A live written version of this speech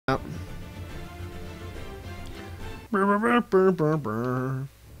Get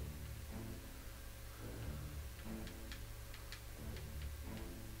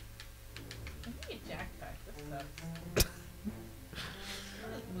Jack back. This sucks. This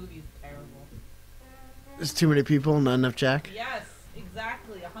movie is terrible. There's too many people, not enough Jack. Yes,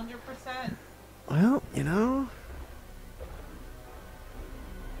 exactly. 100%. Well, you know.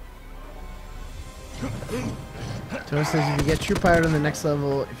 Toa says if you get True Pirate on the next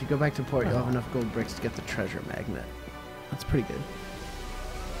level, if you go back to port, you'll have enough gold bricks to get the treasure magnet. That's pretty good.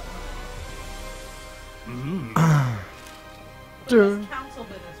 This council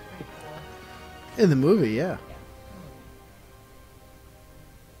bit is pretty cool. In the movie, yeah.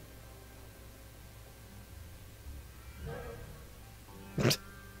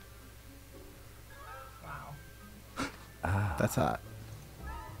 Wow. That's hot.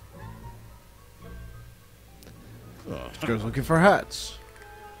 Girls looking for hats.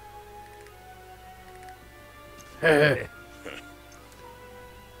 Hey.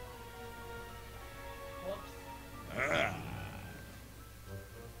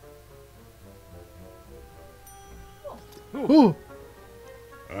 Whoops. Ooh.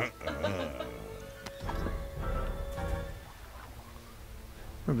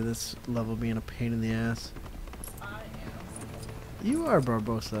 Remember this level being a pain in the ass. I am. You are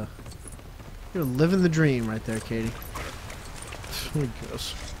Barbosa. You're living the dream right there, Katie. I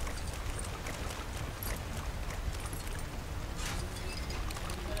guess.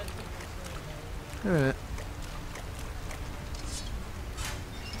 Alright.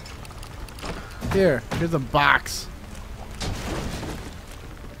 Here's a box.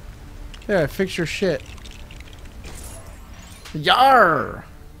 There, fix your shit. Yar!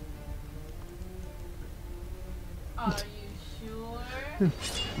 Are you sure?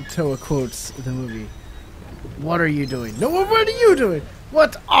 Toa quotes the movie. What are you doing? No, what are you doing?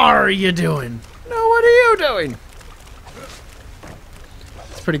 What are you doing? No, what are you doing?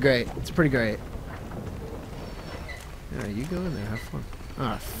 It's pretty great. It's pretty great. Yeah, you go in there. Have fun.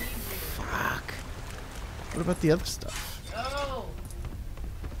 Ah, fuck. What about the other stuff? Oh.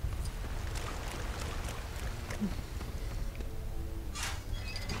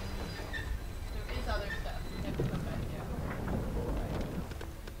 There is other stuff. You have to come back here.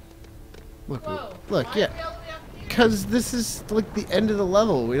 Look, Whoa. look, Why yeah. are we all the way up here? Because this is like the end of the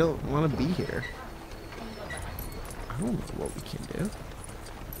level. We don't want to be here. Can we go back? I don't know what we can do.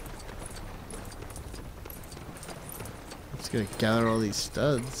 I'm just gonna gather all these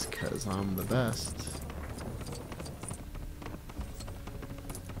studs because I'm the best.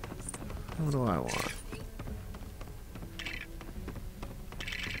 What do I want?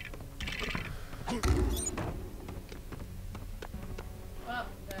 Well,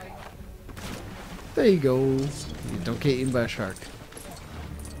 there you go. There you go. You don't get eaten by a shark.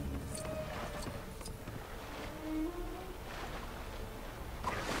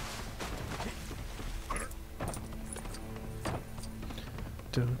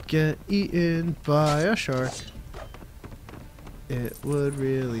 Don't get eaten by a shark. It would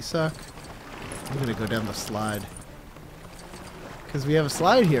really suck. I'm gonna go down the slide. Because we have a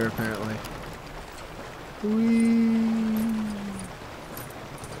slide here, apparently. Whee!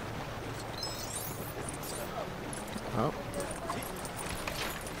 Oh.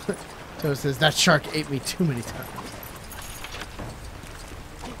 Toa says, that shark ate me too many times.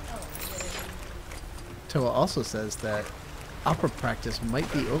 Toa also says that opera practice might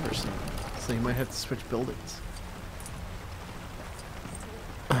be over soon, so you might have to switch buildings.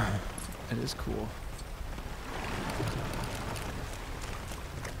 It is cool.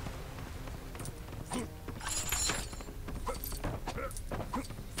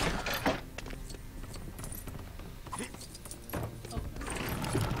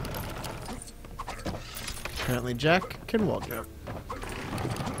 Apparently Jack can wall jump.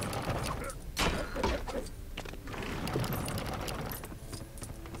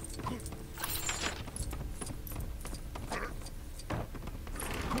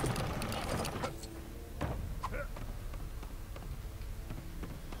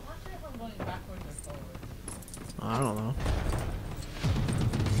 I'm not sure if I'm going backwards or forwards. I don't know.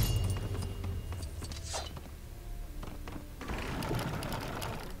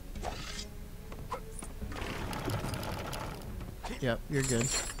 Yep, you're good. Yeah,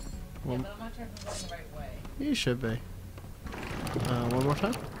 but I'm not sure if I'm going the right way. You should be. One more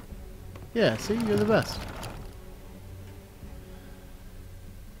time? Yeah, see, you're the best.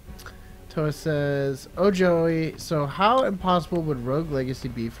 Toa says, oh Joey, so how impossible would Rogue Legacy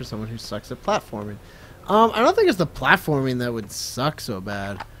be for someone who sucks at platforming? I don't think it's the platforming that would suck so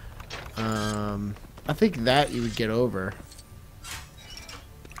bad. I think that you would get over.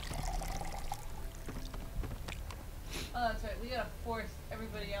 Oh, that's right. We gotta force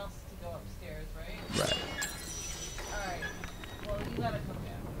everybody else to go upstairs, right? Right. Alright. Well, you gotta come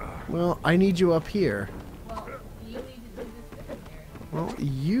down. Well, I need you up here. Well, you need to do this down here. Well,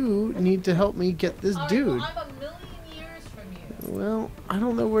 you need to help me get this Alright, dude. well, I'm a million years from you. Well, I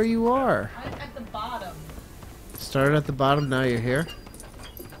don't know where you are. I'm at the bottom. Started at the bottom, now you're here. I'm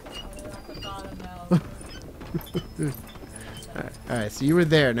at the bottom now. Alright, so you were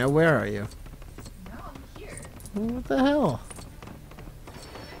there. Now where are you? Now I'm here. Well, what the hell?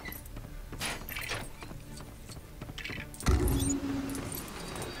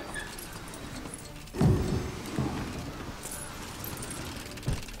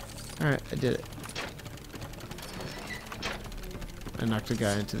 Alright, I did it. I knocked a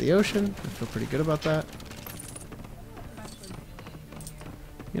guy into the ocean. I feel pretty good about that. I'm actually doing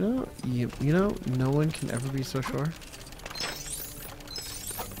anything here. You know, no one can ever be so sure.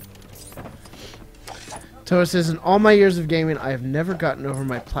 Toa says, in all my years of gaming, I have never gotten over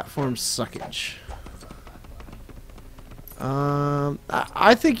my platform suckage.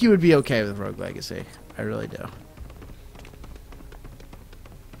 I think you would be okay with Rogue Legacy. I really do.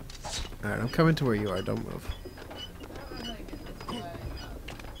 Alright, I'm coming to where you are. Don't move. I'm gonna get this way.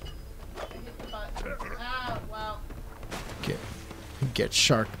 I hit the button. Ah, well. Get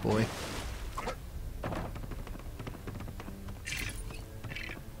sharked, boy.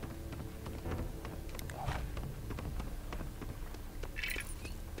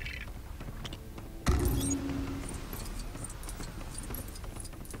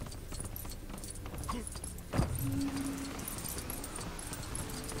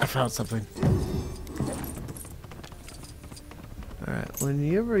 I found something. Alright,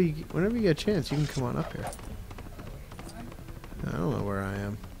 whenever you get a chance, you can come on up here. I don't know where I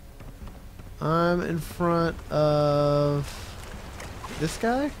am. I'm in front of this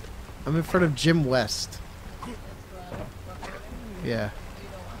guy? I'm in front of Jim West. Yeah.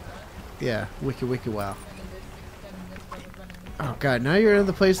 Yeah, wiki wow. Oh god, now you're in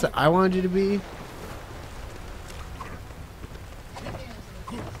the place that I wanted you to be?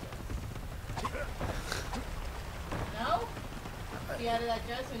 No? You out of that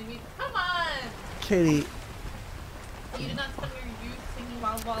dress when you meet. Come on! Katie, You did not spend your youth singing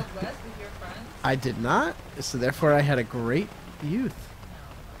Wild Wild West with your friends? I did not, so therefore I had a great youth.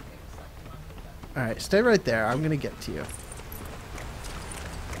 No. Okay, just like you want me to. Alright, stay right there. I'm gonna get to you.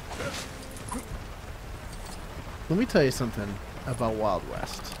 Let me tell you something about Wild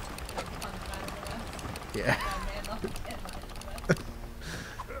West. Yeah.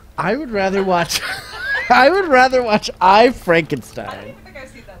 I would rather watch I would rather watch I, I don't Frankenstein. even think I've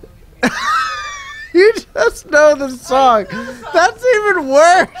seen that movie. You just know the song. That's even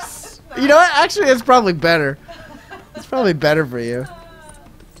worse. You know what? Actually, it's probably better. It's probably better for you.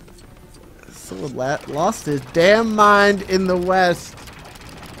 Someone lost his damn mind in the West.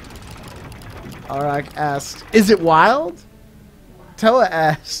 Arak asks, is it wild? Toa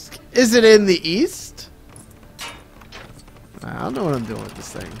asks, is it in the East? I don't know what I'm doing with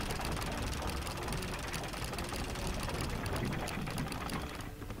this thing.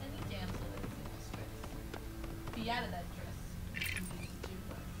 Any damsel that is in distress. Be out of that dress. You can use Jim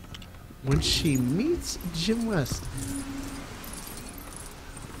West. When she meets Jim West.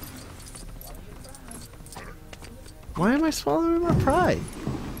 Why am I swallowing my pride?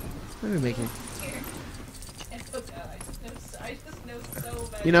 What are we making? Here. It's okay. I just know so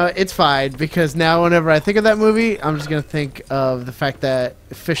many. You know, it's fine because now whenever I think of that movie, I'm just gonna think of the fact that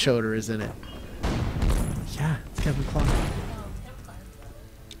fish odor is in it. Yeah, it's Kevin Kline. Oh,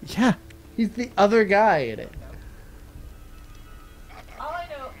 Templine's Yeah, he's the other guy in it. all I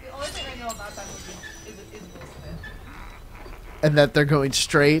know, the only thing I know about that movie is Will Smith. And that they're going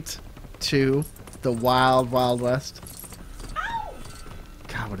straight to the Wild Wild West. Ow!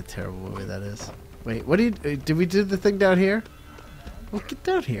 God, what a terrible movie that is. Wait, what do you? Did we do the thing down here? Well, get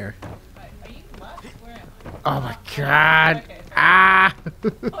down here. Right, are you left? Where am I? Oh my God! Okay. Ah!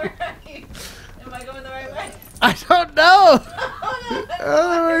 Where are you? Am I going the right way? I don't know. Oh, no, I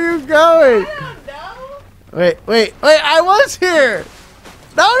don't know where you're going. I don't know. Wait! I was here.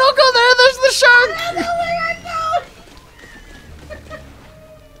 No, don't go there. There's the I don't know shark. where I'm going.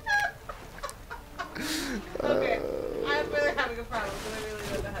 Okay, I'm really having a problem because I really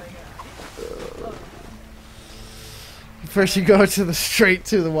don't know how to get out. First, you go to the straight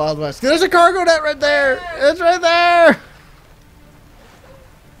to the Wild West. There's a cargo net right there. It's right there.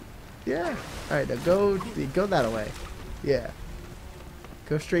 Yeah. All right, now go that way. Yeah.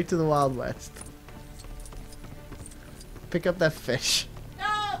 Go straight to the Wild West. Pick up that fish.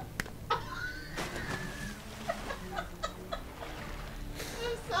 No! I'm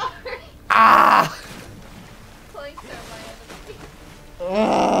sorry. Ah! Playing so Oh,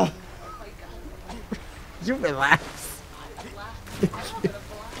 Oh my god. you relax. I'm laughing. I'm having a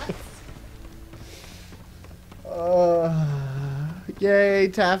blast. Yay,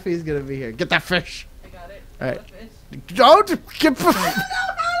 Taffy's gonna be here. Get that fish. I got it. All right. The fish. Don't get. I don't know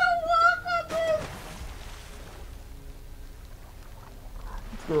how to walk on this.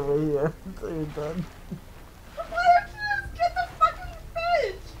 Over here. Until you're done. Why don't you just get the fucking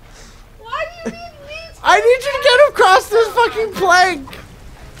fish? Why do you need me to I need you to get across this fucking plank.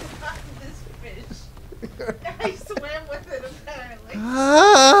 got this fish? I swam with it apparently.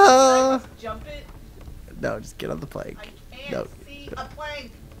 Ah. Jump it? No, just get on the plank. I can't No. see a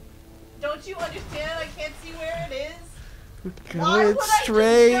plank. Don't you understand? I can't see where it is. We're Why going would I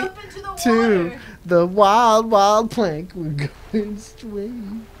straight just jump into the to water? the wild, wild plank. We're going straight.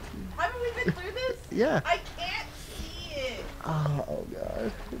 Haven't we been through this? Yeah. I can't see it. Oh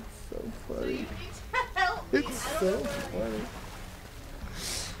god, it's so So you funny. need to help me. It's I don't so know where I am.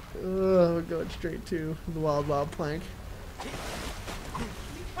 funny. Oh, we're going straight to the wild, wild plank. Can you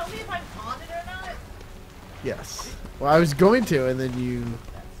tell me if I'm on it or not? Yes. Well, I was going to, and then you.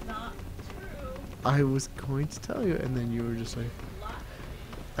 That's not true. I was going to tell you, and then you were just like, Lie.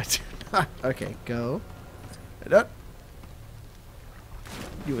 I do not. Okay, go. And up.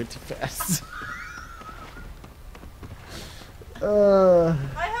 You went too fast. I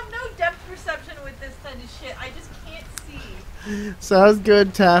have no depth perception with this kind of shit. I just can't see. Sounds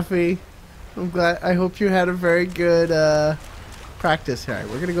good, Taffy. I'm glad. I hope you had a very good practice. All right,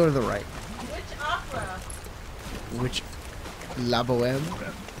 we're gonna go to the right. Which opera? Which La Boheme?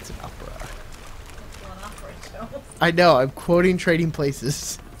 It's an opera. It's an opera show. I know. I'm quoting Trading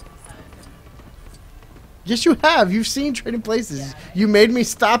Places. Yes, you have. You've seen Trading Places. Yeah. You made me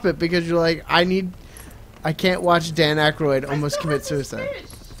stop it because you're like, I can't watch Dan Aykroyd almost I still commit have this suicide. fish.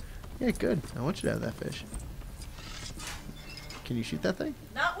 Yeah, good. I want you to have that fish. Can you shoot that thing?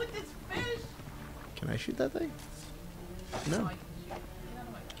 Not with this fish. Can I shoot that thing? Oh, No. I can shoot. Get out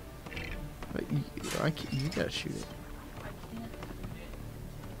of my way. But you gotta shoot it. I can't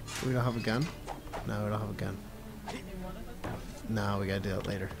shoot it. We don't have a gun? No, we don't have a gun. Maybe one of us has it. No, we gotta do that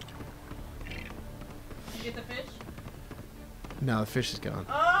later. You get the fish? No, the fish is gone.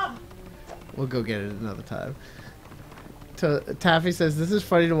 Oh! We'll go get it another time. Taffy says, this is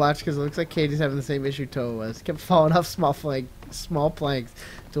funny to watch because it looks like Katie's having the same issue Toa was. Kept falling off small planks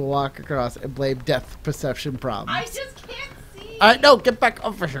to walk across and blame depth perception problems. I just can't see. Alright, no, get back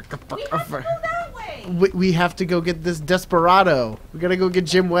over here. Get back We have over to go that way. We have to go get this Desperado. We gotta go get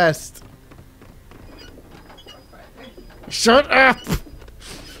Jim West. Shut up!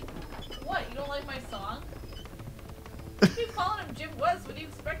 What? You don't like my song? You keep calling him Jim West. What do you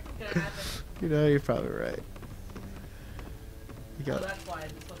expect is gonna happen? You know, you're probably right. You Oh, got that's why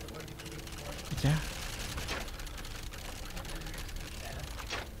this wasn't working for me before. Yeah.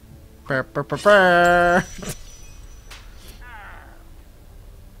 Brr, brr, brr, brr.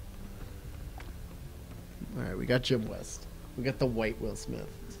 Alright, we got Jim West. We got the white Will Smith.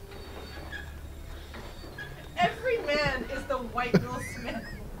 Every man is the white Will Smith.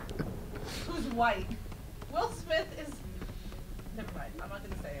 Who's white? Will Smith is. Never mind. I'm not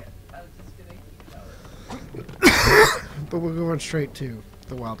gonna say it. I was just gonna keep going. But we're going straight to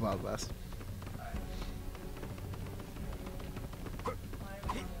the Wild Wild West.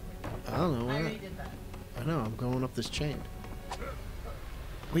 I don't know. I What? already did that. I know. I'm going up this chain.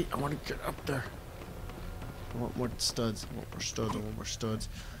 Wait, I want to get up there. I want more studs. I want more studs. I want more studs.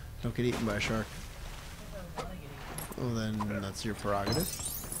 Don't get eaten by a shark. Well, then that's your prerogative.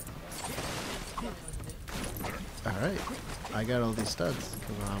 Alright. I got all these studs.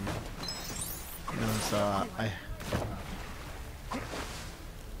 You know, so I...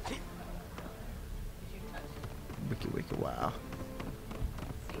 Wiki wiki wow.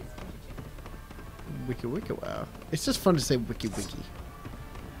 Wiki wiki wow. It's just fun to say wiki wiki.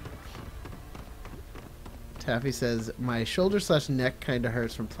 Taffy says, my shoulder / neck kind of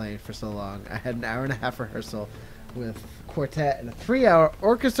hurts from playing for so long. I had an hour and a half rehearsal with quartet and a 3-hour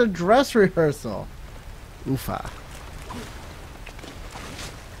orchestra dress rehearsal. Oofa.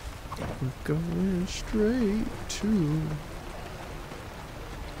 We're going straight to...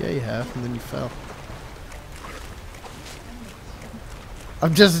 Yeah, you have, and then you fell.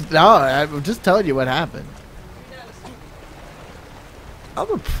 I'm just telling you what happened.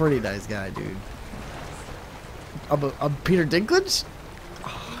 I'm a pretty nice guy, dude. I'm Peter Dinklage?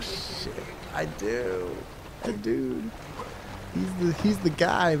 Oh shit. I do. Dude. He's the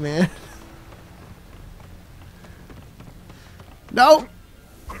guy, man. No!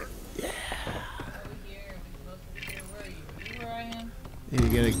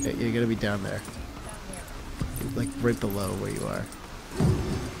 You're gonna be down there. Like right below where you are.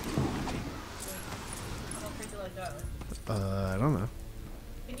 go? I don't know.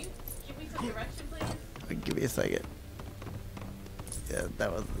 Can you give me some direction, please? Give me a second. Yeah,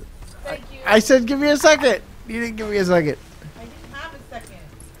 that was. Thank you. I said, give me a second. You didn't give me a second. I didn't have a second.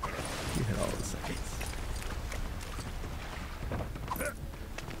 You had all the seconds.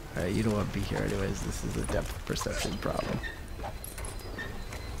 Alright, you don't want to be here anyways. This is a depth perception problem.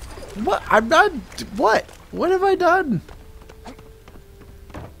 What? I'm not. What? What have I done?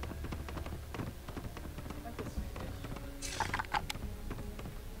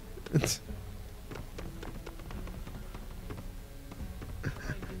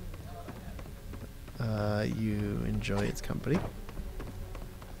 You enjoy its company.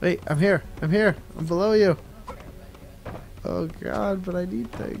 Wait, I'm here. I'm here. I'm below you. Oh God, but I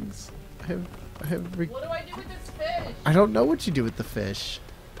need things. I have. What do I do with this fish? I don't know what you do with the fish.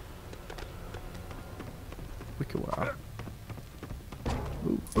 Wicked wow.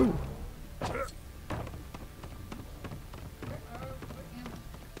 Ooh, ooh.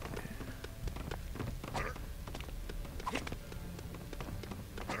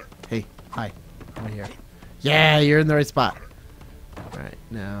 Hey, hi. I'm here. Yeah, you're in the right spot. Alright,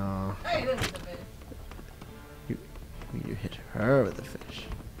 now Hey, this is the fish. you hit her with the fish.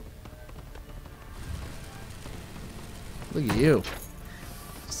 Look at you.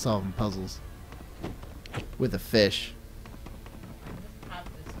 Solving puzzles. With a fish. Have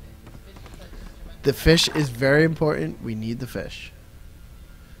this fish. This fish is like instrumental. The fish is very important. We need the fish.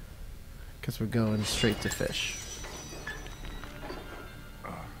 Because we're going straight to fish.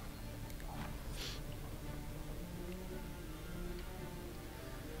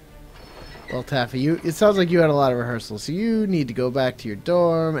 Well, Taffy, it sounds like you had a lot of rehearsals, so you need to go back to your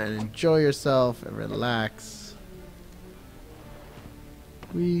dorm and enjoy yourself and relax.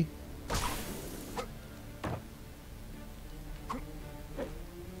 We...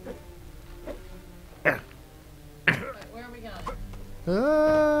 Where are we going?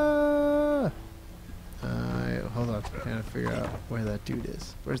 Hold on. I'm trying to figure out where that dude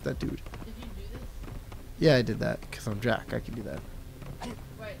is. Where's that dude? Did you do this? Yeah, I did that because I'm Jack. I can do that.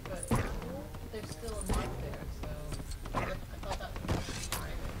 Right, but there's still a mark there, so I thought that was fine.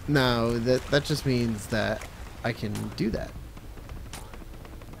 No, that just means that I can do that.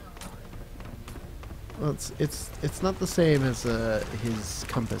 Well, it's not the same as his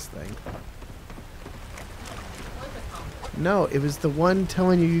compass thing. What's the compass? No, it was the one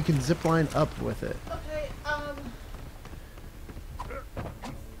telling you can zip line up with it. Okay,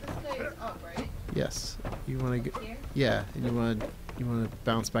 this guy is up, right? Yes, you want to go. Here? Yeah, and you want to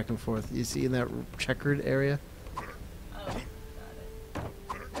bounce back and forth. You see in that checkered area? Oh, got it.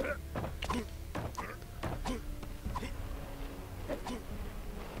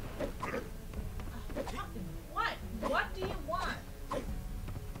 Fucking what? What do you want?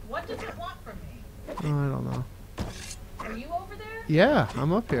 What does it want from me? Oh, I don't know. Are you over there? Yeah,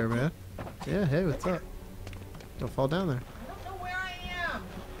 I'm up here, man. Yeah, hey, what's up? Don't fall down there. I don't know where I am.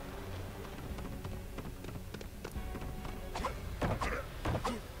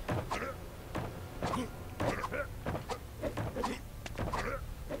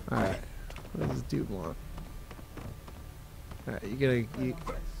 Alright. What does this dude want? Alright, you Stupid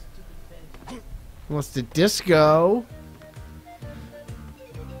fish. wants to disco.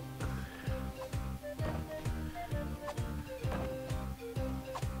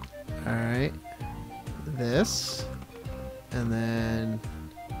 Alright. This. And then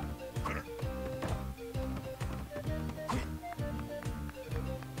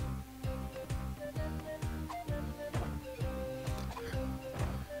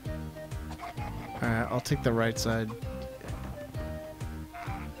alright, I'll take the right side.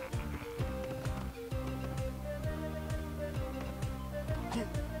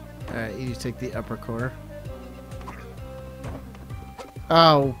 Alright, you take the upper core.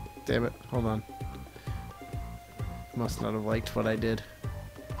 Oh, damn it. Hold on. Must not have liked what I did.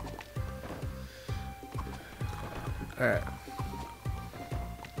 Alright.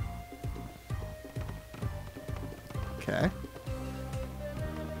 Okay.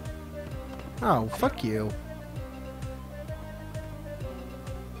 Oh, fuck you.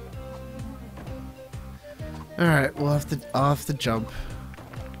 Alright, I'll have to jump.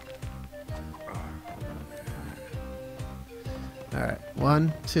 Alright,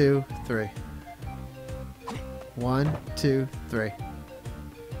 1, 2, 3. 1, 2, 3.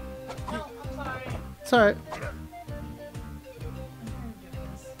 No, I'm sorry. It's alright. I'm tired of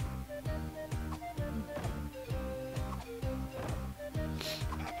doing this.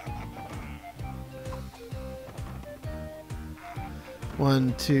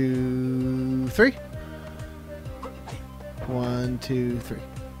 1, 2, 3. 1, 2, 3.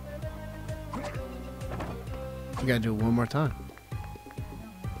 You gotta do it one more time.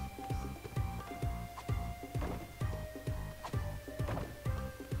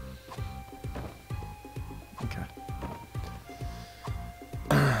 Okay.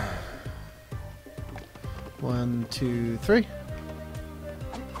 1, 2, 3.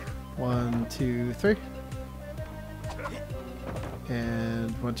 1, 2, 3.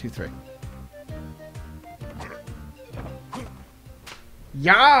 And 1, 2, 3.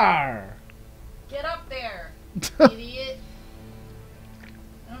 Yar! Get up there, idiot.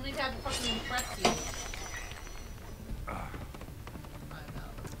 I don't need to have to fucking impress you.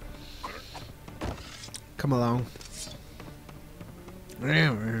 Come along.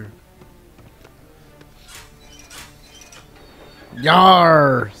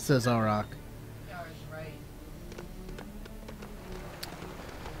 Yar! Says Auroch. Yar is right.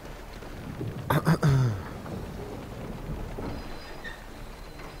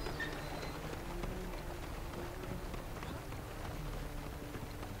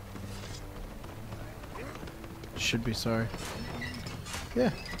 Should be sorry.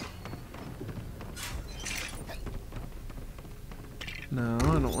 Yeah. No, I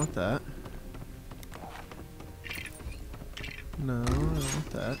don't want that. No, I don't want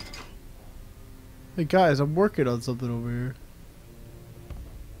that. Hey guys, I'm working on something over here.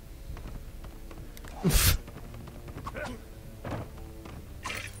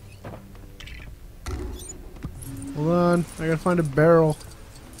 Hold on, I gotta find a barrel.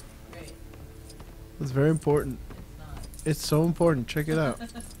 Great. That's very important. It's not. It's so important. Check it out.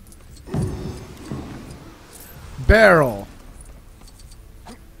 Barrel.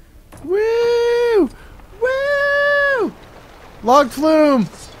 Woo! Woo! Log flume. How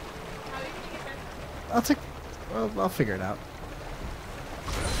are you gonna get back? I'll take. Well, I'll figure it out.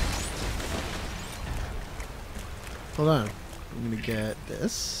 Hold on. I'm gonna get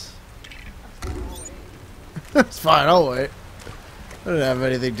this. It's fine. I'll wait. I don't have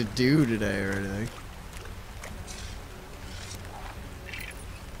anything to do today or anything.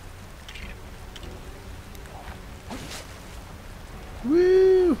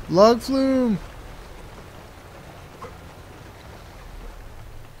 Woo! Log flume.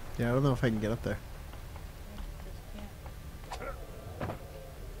 Yeah, I don't know if I can get up there. Do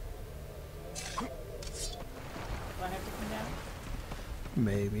I have to come down?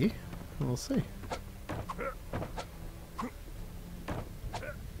 Maybe. We'll see.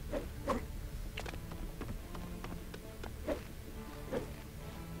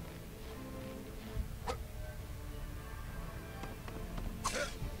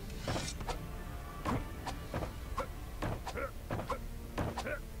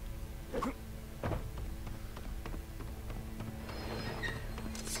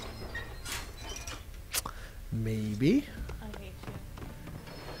 Maybe. I hate you.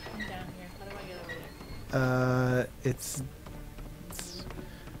 I'm down here. How do I get over there? It's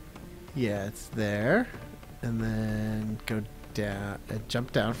yeah, it's there, and then go down,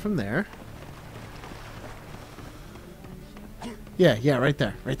 jump down from there. Yeah, yeah, right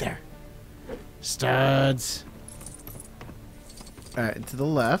there, right there. Studs. All right, to the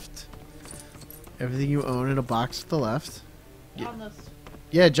left. Everything you own in a box to the left. Yeah. On this.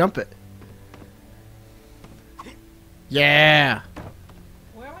 Yeah, jump it. Yeah.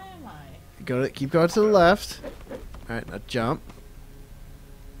 Where am I? Go to, keep going to the left. All right, now jump.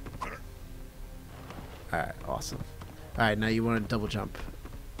 All right, awesome. All right, now you want to double jump.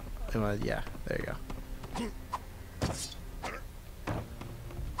 Yeah, there you go.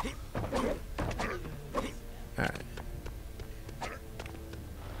 All right.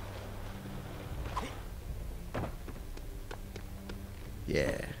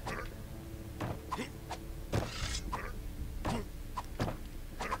 Yeah.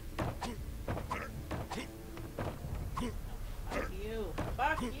 Fuck you.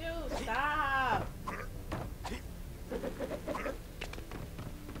 Fuck you. Stop.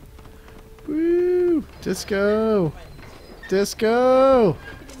 Woo! Disco! Disco!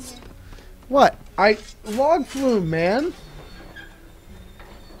 What? Log flume, man!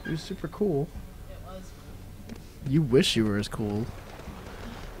 It was super cool. It was. You wish you were as cool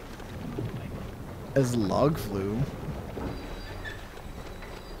as log flume.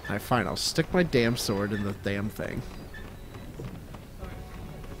 Alright, fine. I'll stick my damn sword in the damn thing.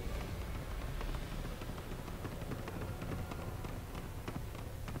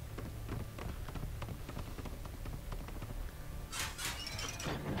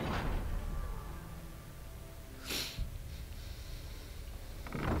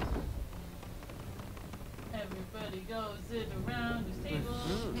 Everybody go sit around this table.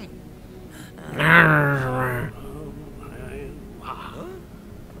 Click.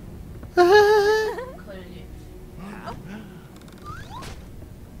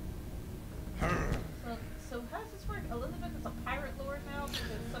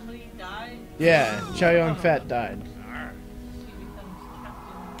 Yeah, Chow Yun Fat died. She becomes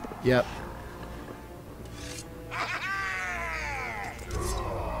captain. Yep.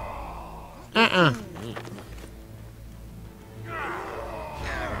 Uh-uh.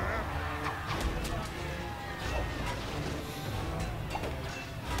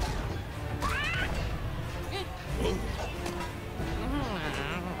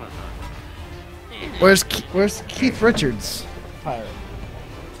 Where's Keith Richards? Pirate.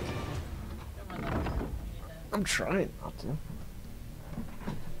 Don't run that. I'm trying not to.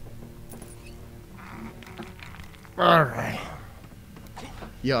 Alright.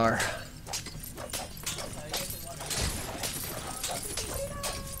 Yar. It's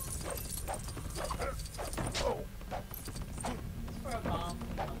for a bomb.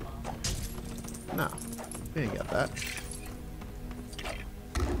 A bomb. No. We ain't got that.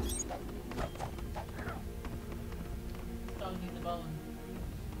 Dog needs a bone.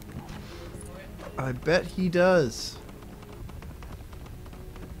 For it. I bet he does.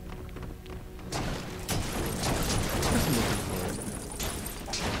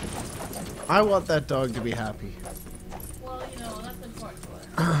 I want that dog to be happy. Well, you know, that's important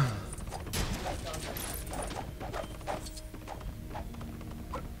to her.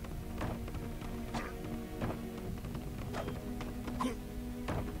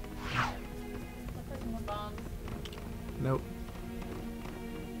 Nope.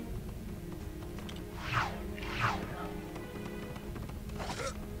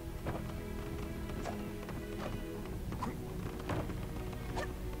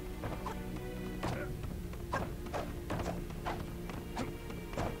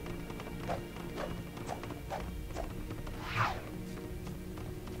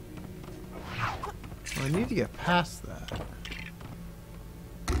 I need to get past that.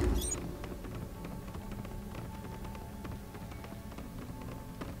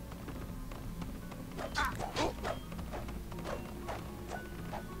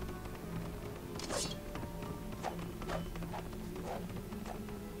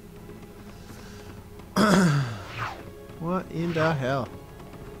 What in the hell?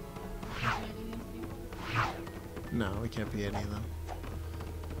 No, we can't be any of them.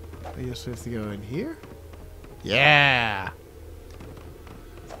 I guess we have to go in here? Yeah!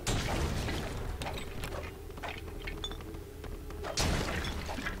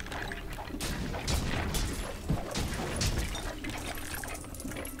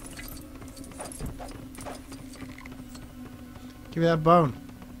 Give me that bone.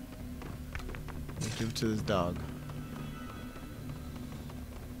 Give it to this dog.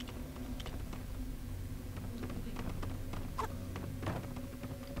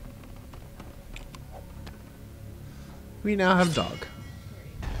 We now have dog.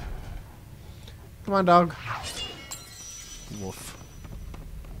 Come on, dog. Woof.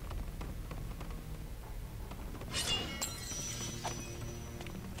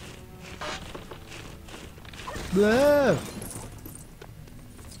 Blah.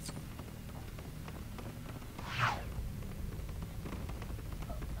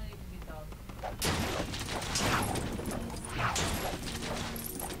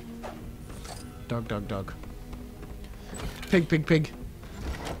 Dog, dog, dog. Pig, pig, pig.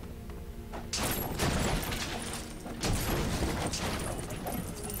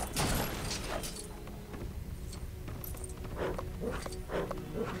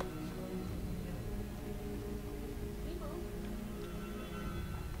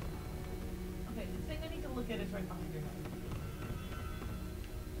 Okay, the thing I need to look at is right behind your head.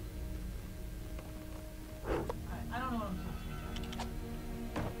 I don't know what I'm supposed to be.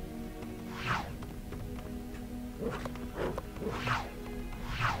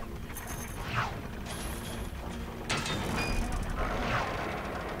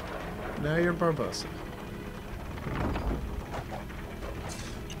 Now you're Barbossa.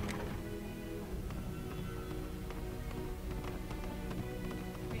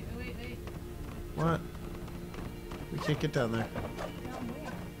 Wait. What? We can't get down there. Down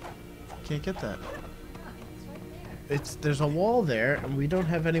where? Can't get that. Yeah, it's right there. There's a wall there, and we don't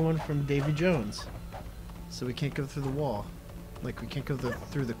have anyone from Davy Jones, so we can't go through the wall. Like we can't go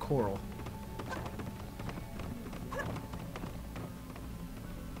through the coral.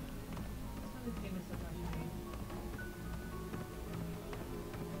 This game is so frustrating.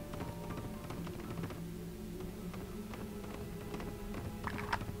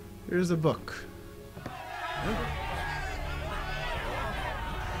 Here's a book.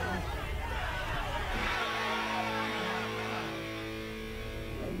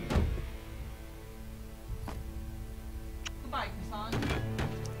 Goodbye, croissant.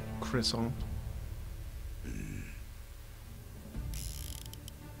 Croissant.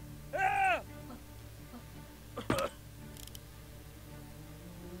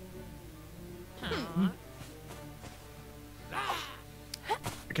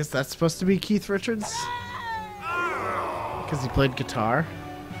 guess that's supposed to be Keith Richards? Because he played guitar?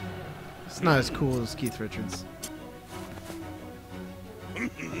 It's not as cool as Keith Richards.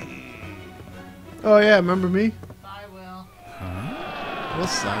 Oh yeah, remember me? I will. Will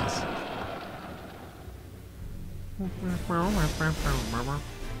sucks.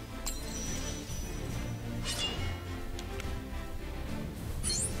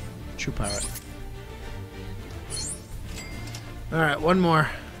 True pirate. Alright, one more.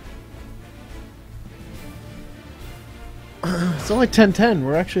 It's only 10:10.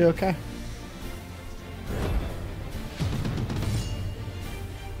 We're actually okay.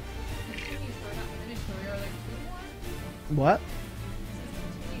 Continue story, not finished story. Are there two more? What?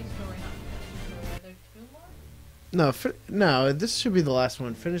 Continue story, not finished story. Are there two more? No, no. This should be the last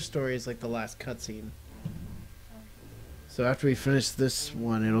one. Finished story is like the last cutscene. So after we finish this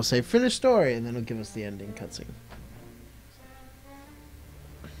one, it'll say finished story, and then it'll give us the ending cutscene.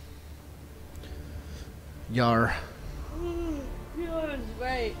 Yar. Yours,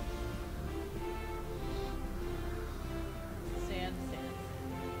 right. Sand.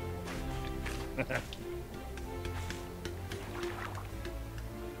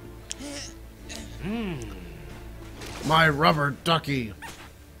 My rubber ducky.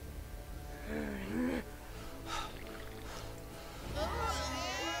 It's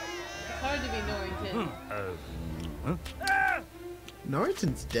hard to be Norrington.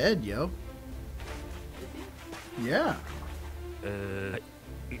 Norrington's dead, yo. Yeah.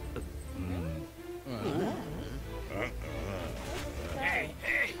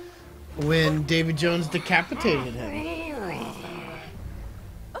 When David Jones decapitated him.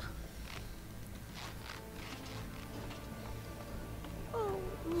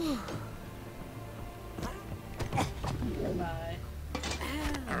 Bye.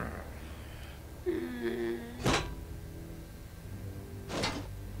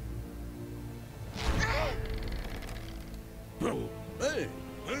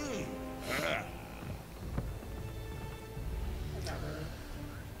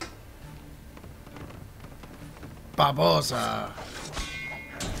 Barbosa.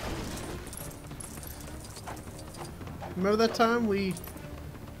 Remember that time we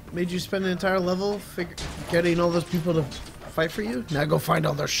made you spend an entire level getting all those people to fight for you? Now go find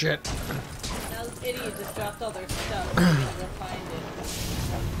all their shit. Now this idiot just dropped all their stuff. So we gotta go find it.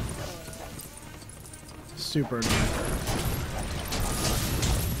 Super annoying.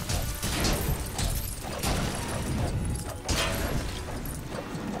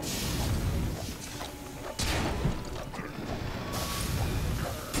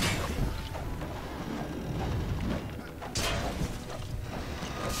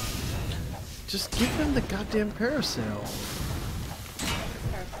 Just give him the goddamn parasail.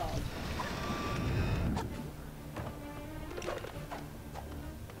 Parasol.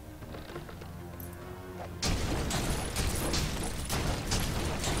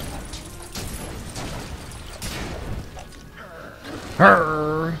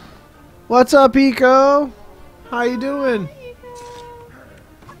 Her. What's up, Eco? How you doing?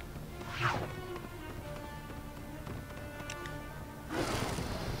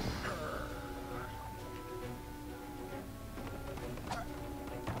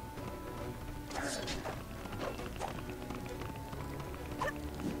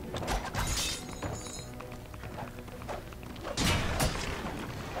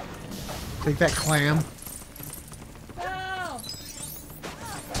 Take that, clam. No! I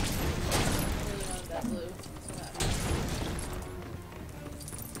really wanted that blue. So that-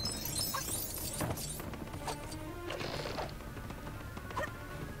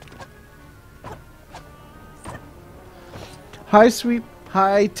 Hi, sweet.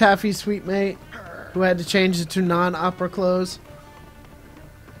 Hi, Taffy, sweet mate, who had to change it to non-opera clothes.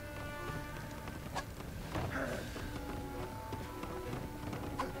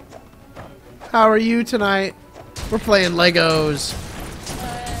 How are you tonight? We're playing Legos.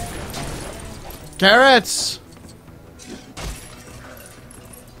 Carrots!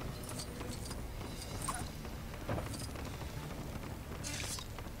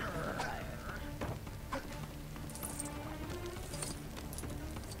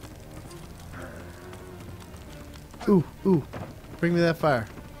 Ooh, ooh. Bring me that fire.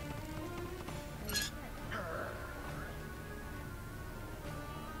 I'm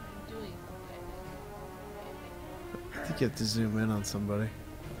doing something. I think you have to zoom in on somebody.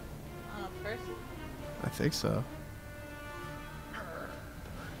 On a person? I think so. I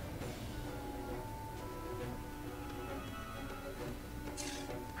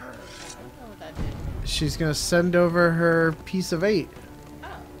don't know what that did. She's gonna send over her piece of 8. Oh.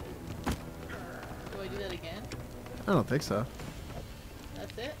 Do I do that again? I don't think so.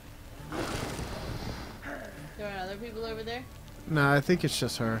 That's it? No, I think it's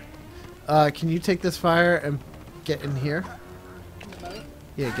just her. Can you take this fire and get in here? In the boat?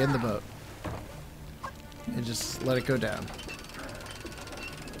 Yeah, get in the boat. And just let it go down.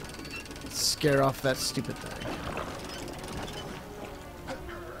 Scare off that stupid thing.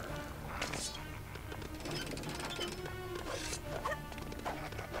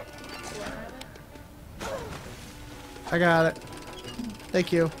 I got it.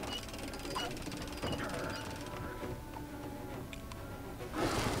 Thank you.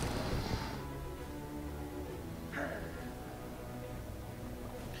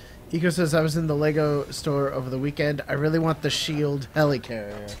 Eco says, I was in the Lego store over the weekend. I really want the Shield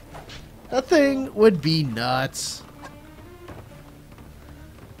helicarrier. That thing would be nuts.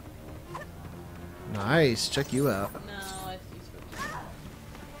 Nice. Check you out. No, I see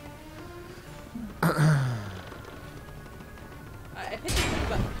I picked it up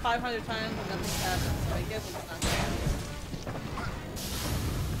about 500 times and nothing's happened, so I guess it's not there.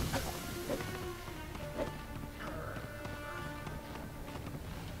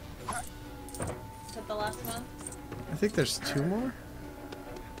 Is that the last one? I think there's 2 more.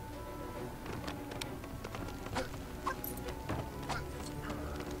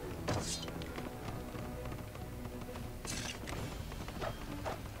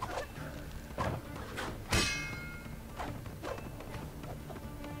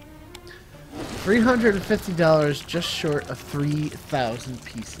 $350, just short of 3,000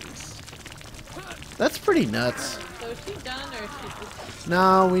 pieces. That's pretty nuts. So is she done or is she just...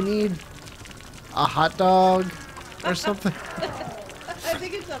 No, we need a hot dog or something. I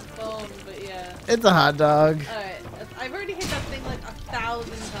think it's a bone, but yeah. It's a hot dog. Alright, I've already hit that thing like 1,000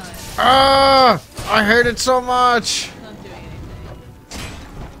 times. Ah! I hate it so much. It's not doing anything.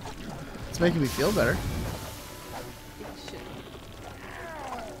 It's making me feel better. It should.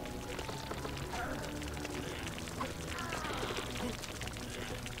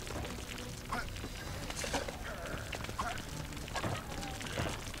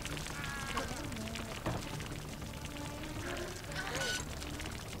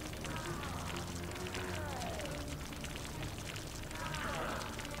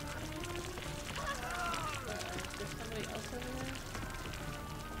 There's somebody else over there?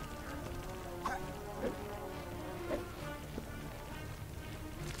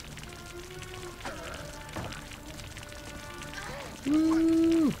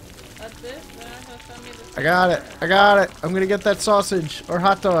 Woo! That's it? They're not gonna show me this? I got it. I got it. I'm gonna get that sausage or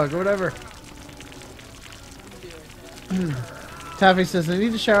hot dog or whatever. Do it, Taffy says, I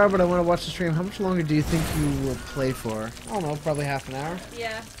need to shower, but I want to watch the stream. How much longer do you think you will play for? I don't know, probably half an hour.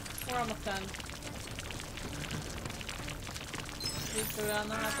 yeah, we're almost done. You throw down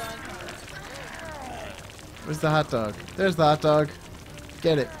the hot dog? Where's the hot dog? There's the hot dog.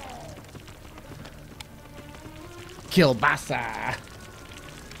 Get it. Kielbasa.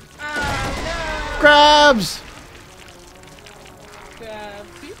 Oh Crabs! no! Grab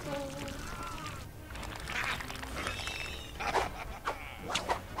people.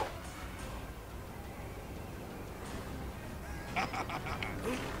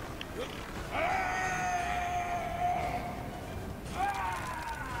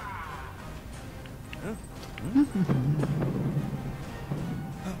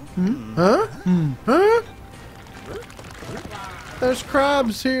 Huh? Huh? There's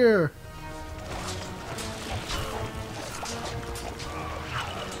crabs here.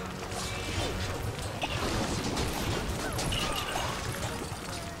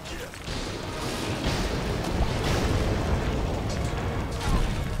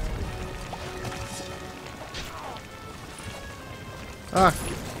 Ah,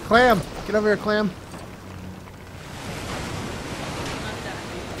 clam! Get over here, clam. Not that.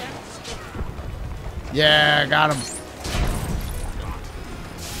 Yeah, got him.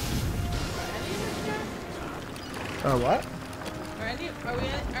 What? Are any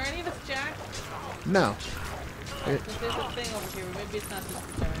of us Jack? No. There's a thing over here. Maybe it's not just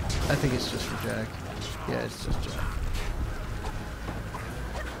for Jack. I think it's just for Jack. Yeah, it's just Jack.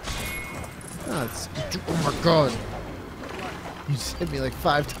 Oh, it's... Oh my god. You just hit me like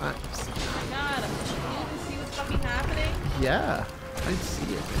 5 times. Oh my god, you can see what's fucking happening? Yeah. I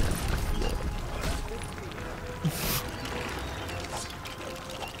see it, man.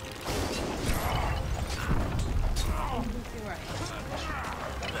 You're right.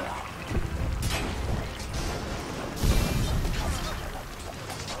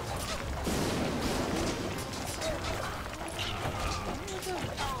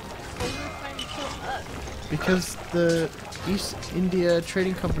 Because the East India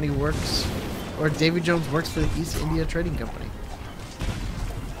Trading Company works, or Davy Jones works for the East India Trading Company.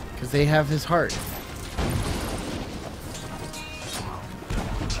 Because they have his heart.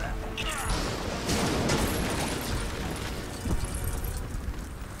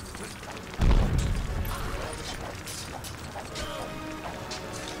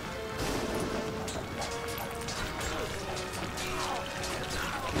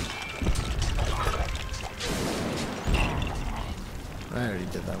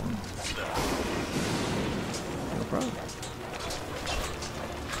 did that one. No problem.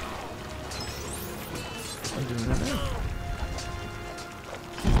 I'm doing it now.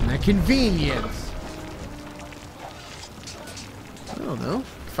 Isn't that convenience? I don't know.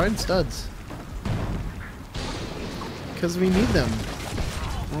 Find studs. Because we need them.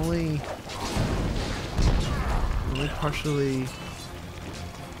 Only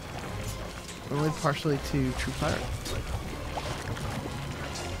partially to True Pirate.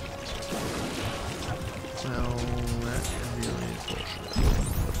 Well, that really is bullshit.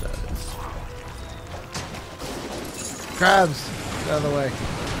 What that is. Crabs! Get out of the way.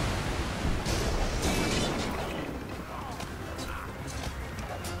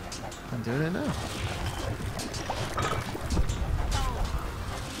 I'm doing it now.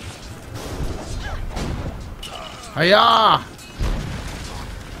 Hiya!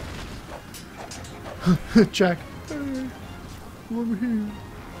 Jack. Hey, I'm over here.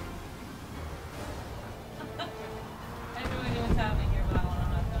 I have no idea what's happening here, but I want a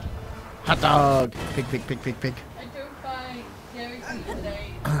hot dog. Hot dog! Pig, pig, pig, pig, pig. I drove by Dairy Queen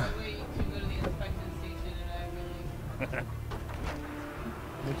today on my way to go to the inspection station, and I really...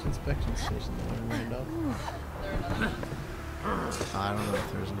 Which inspection station that we ran up? There another one. I don't know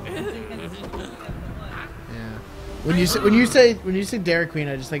if there's another. Yeah. When you say Dairy Queen,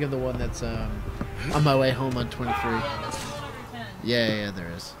 I just think of the one that's on my way home on 23. Yeah, there's one over 10. Yeah, there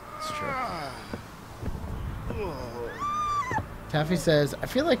is. It's true. Taffy says, I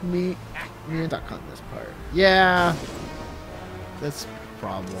feel like me and stuck on this part. Yeah. That's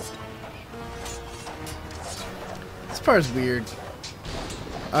probable. This part is weird.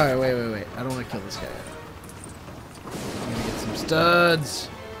 Alright, wait. I don't want to kill this guy yet. I'm gonna get some studs.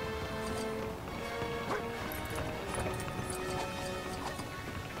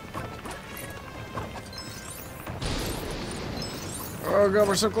 Oh god,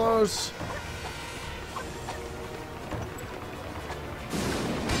 we're so close.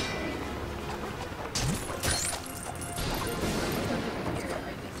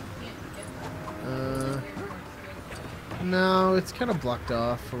 No, it's kind of blocked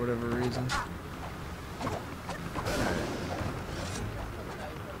off for whatever reason.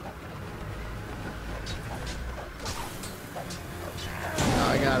 Oh,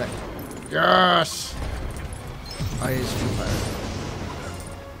 I got it. Yes! I used True Pirate.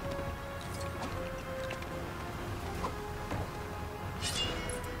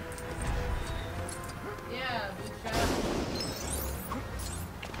 Yeah, bootstrap.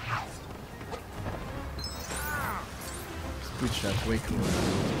 Bootstrap's way cooler.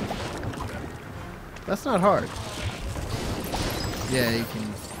 That's not hard. Yeah, you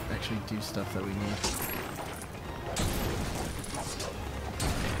can actually do stuff that we need.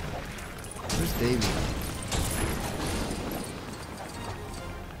 Where's Davey?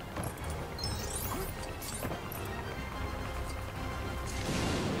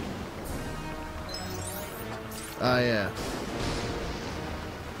 Oh, yeah.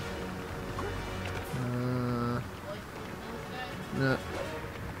 No. I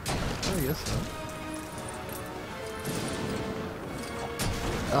guess so.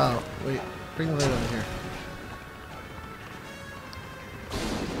 Oh, wait. Bring the light over here. I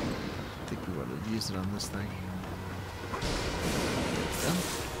think we want to use it on this thing. Yeah.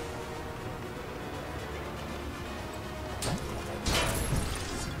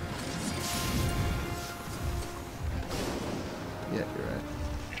 Yeah, you're right.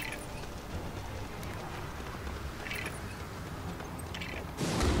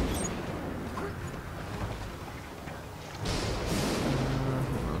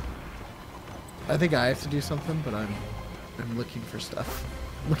 I think I have to do something, but I'm looking for stuff.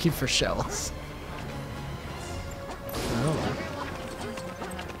 I'm looking for shells. I don't know.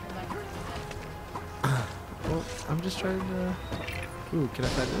 Well, I'm just trying to... Ooh, can I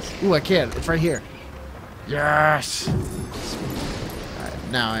find this? Ooh, I can. It's right here. Yes!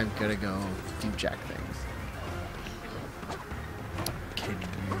 Alright, now I'm gonna go do Jack things. Can you?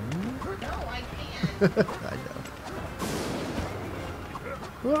 No, I can't. I know.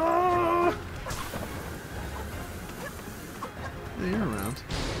 Ah! Yeah, you're around.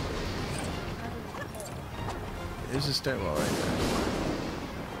 There's a stairwell right there.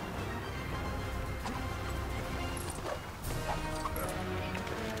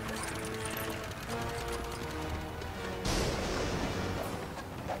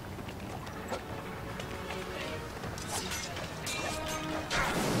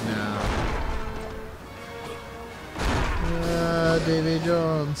 No. Davy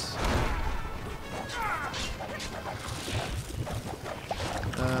Jones.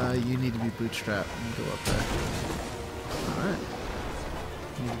 You need to be bootstrapped and go up there. Alright.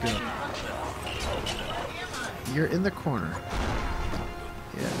 Need to go. You're in the corner.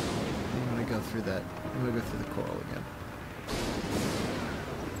 Yeah. I'm gonna go through that. I'm gonna go through the coral again.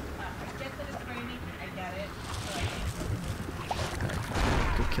 I get that it's raining. I get it. Alright.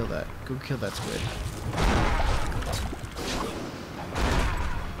 Go kill that. Go kill that squid.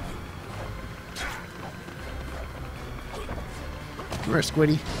 Come here,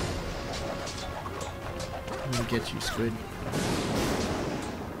 Squiddy. I'm gonna get you, Squid.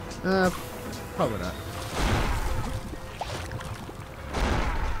 Probably not.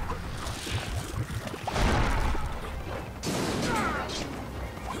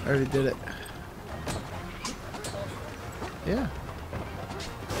 I already did it. Yeah.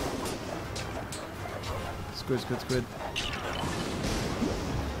 Squid, squid, squid.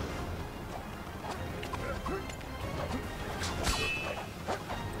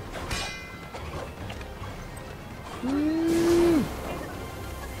 Woo!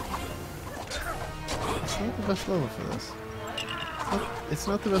 It's not the best level for this. It's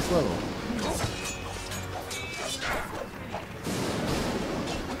not the best level.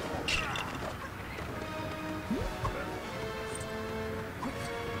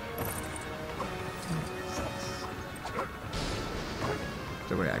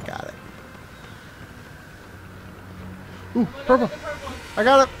 Don't worry, I got it. Ooh, purple! I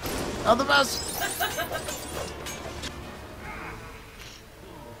got it! I'm the best!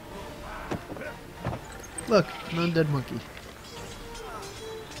 Look, an undead monkey.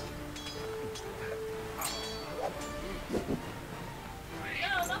 No,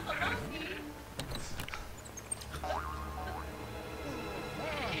 not the monkey.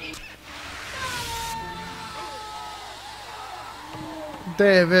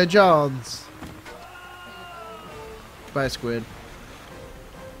 David Jones. Bye, Squid.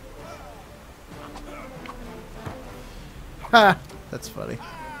 Ha! That's funny.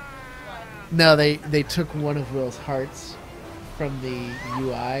 No, they took one of Will's hearts from the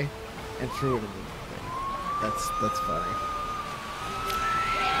UI and threw it in the thing. That's funny.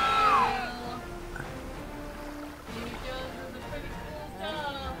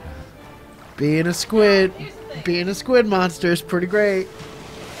 Being a squid, being a squid monster is pretty great.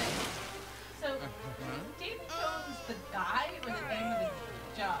 So, is David Jones the guy or the name of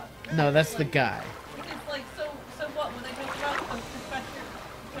the job? No, that's the guy. Because, like, so what? When they talk about the professor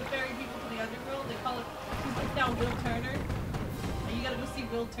preparing people for the underworld, they call it. He's like now Will Turner. And you gotta go see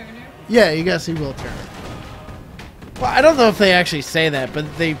Will Turner. Yeah, you gotta see Will Turner. Well, I don't know if they actually say that, but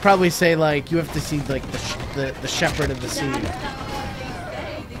they probably say like you have to see like the shepherd of the sea. That's not what they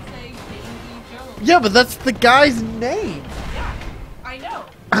say. They say Davy Jones. Yeah, but that's the guy's name. Yeah, I know.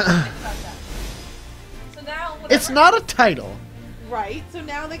 Think about that. So now, whatever, It's not a title. right. So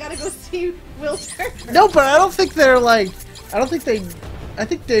now they gotta go see Will Turner. No, but I don't think they're like. I don't think they. I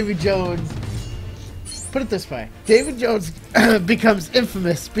think Davy Jones. Put it this way: David Jones becomes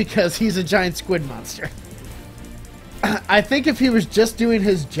infamous because he's a giant squid monster. I think if he was just doing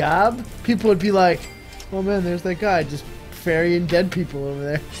his job, people would be like, "Oh man, there's that guy just ferrying dead people over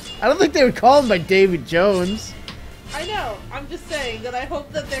there." I don't think they would call him by David Jones. I know. I'm just saying that I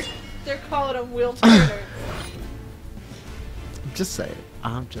hope that they're calling him Will Turner. I'm just saying.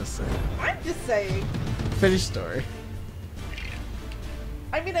 I'm just saying. I'm just saying. Finish story.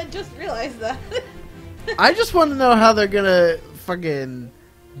 I mean, I just realized that. I just want to know how they're gonna fucking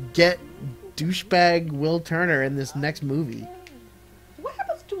get douchebag Will Turner in this next movie. What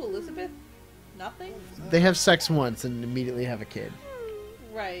happens to Elizabeth? Nothing? They have sex once and immediately have a kid.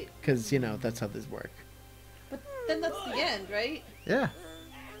 Right. Because, you know, that's how this work. But then that's the end, right? Yeah.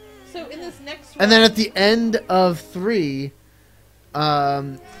 So in this next one... And then at the end of 3,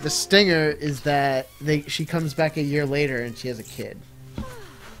 the stinger is that she comes back a year later and she has a kid.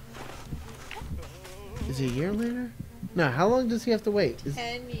 Is it a year later? No, how long does he have to wait?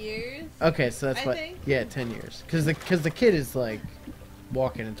 10 years? Okay, so that's I what... think. Yeah, 10 years. Because the kid is, like,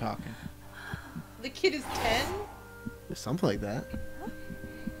 walking and talking. The kid is 10? Something like that.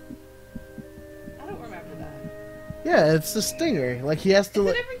 I don't remember that. Yeah, it's the stinger. Like, he has to...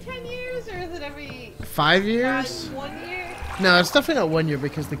 Is it every 10 years or is it every 5 years? 1 year? No, it's definitely not 1 year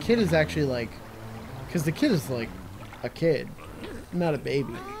because the kid is actually like... Because the kid is like a kid, not a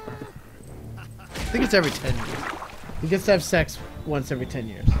baby. I think it's every 10 years. He gets to have sex once every 10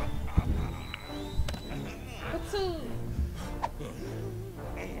 years. But so...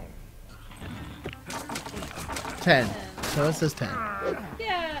 10. So it says 10.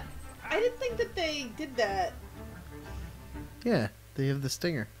 Yeah, I didn't think that they did that. Yeah, they have the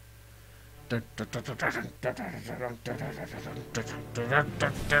stinger. So what happens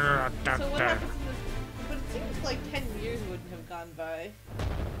in this... But it seems least like 10 years wouldn't have gone by.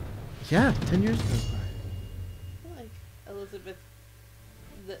 Yeah, 10 years goes by. I feel like Elizabeth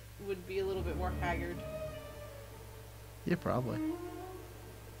would be a little bit more haggard. Yeah, probably.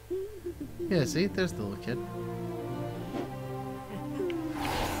 Yeah, see? There's the little kid.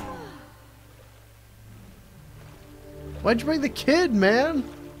 Why'd you bring the kid, man?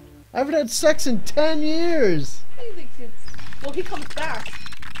 I haven't had sex in 10 years. What do you think? Well, he comes back.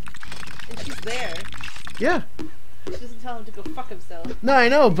 And she's there. Yeah. She doesn't tell him to go fuck himself. No, I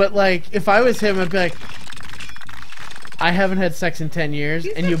know, but like, if I was him, I'd be like, I haven't had sex in 10 years,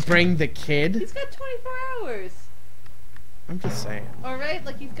 and you bring the kid? He's got 24 hours. I'm just saying. Alright?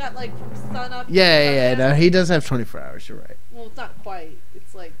 Like, he's got, like, from sun up to Yeah, sundown. no, he does have 24 hours, you're right. Well, it's not quite.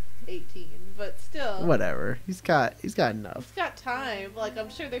 It's, like, 18. But still. Whatever. He's got enough. He's got time. Like, I'm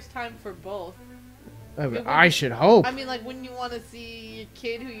sure there's time for both. I should hope. I mean, like, wouldn't you want to see your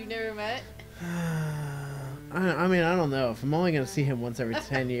kid who you never met? I mean, I don't know. If I'm only going to see him once every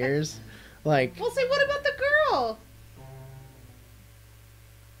 10 years, like... Well, say, what about the girl?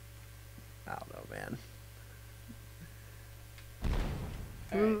 I don't know, man.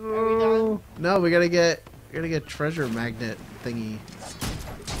 Alright, are we done? No, we gotta get treasure magnet thingy.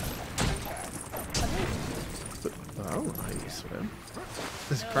 Oh, I don't know how you swim.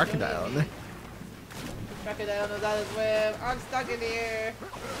 There's a crocodile in there. The crocodile knows how to swim. I'm stuck in here.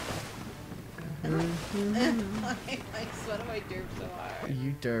 I sweat if I derp so hard.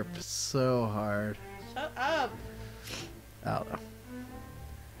 You derp so hard. Shut up. I don't know. I'm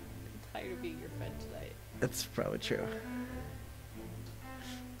tired of being your friend tonight. That's probably true.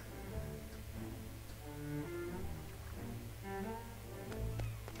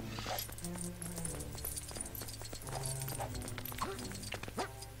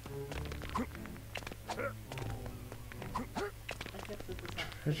 I guess this is not.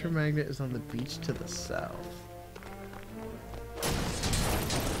 Treasure magnet is on the beach to the south.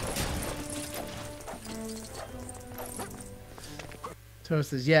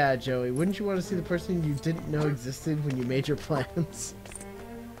 Toast says, yeah, Joey, wouldn't you want to see the person you didn't know existed when you made your plans?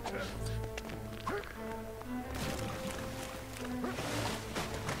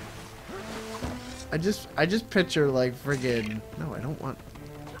 I just picture like friggin' no, I don't want.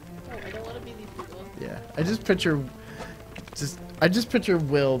 Oh, I don't want to be these people. Yeah, I just picture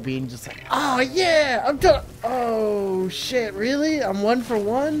Will being just like, oh yeah, I'm done. Oh shit, really? I'm 1 for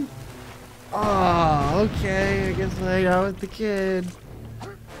 1. Oh, okay. I guess I got with the kid.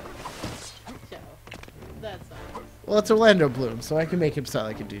 Joe. That's not nice. Well, it's Orlando Bloom, so I can make him sound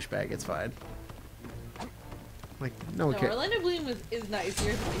like a douchebag. It's fine. Like no one No, cares. Orlando Bloom is nice.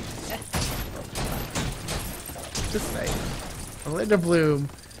 You're nice. Just saying. Orlando Bloom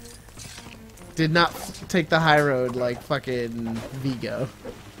did not take the high road like fucking Vigo.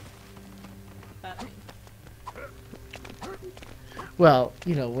 That means. Well,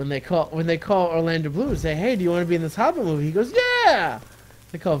 you know, when they call Orlando Bloom and say, "Hey, do you want to be in this Hobbit movie?" He goes, "Yeah."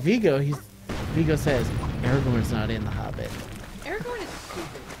 They call Vigo. Vigo says, "Aragorn's not in the Hobbit." Aragorn is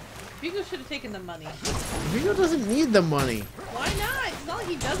stupid. Vigo should have taken the money. Vigo doesn't need the money. Why not? It's not like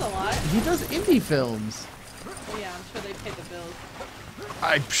he does a lot. He does indie films. Oh yeah, I'm sure they pay the bills.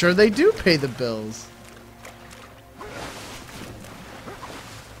 I'm sure they do pay the bills.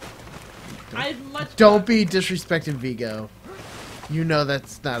 I'd much Don't be disrespecting Vigo. You know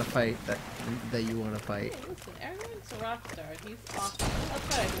that's not a fight that you want to fight. Hey, listen, Aragorn's a rock star. He's awesome.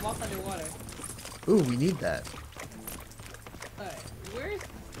 That's right, I can walk underwater. Ooh, we need that. Alright, where's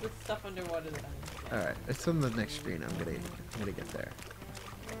the stuff underwater that I'm gonna All right, it's on the next screen. I'm gonna get there.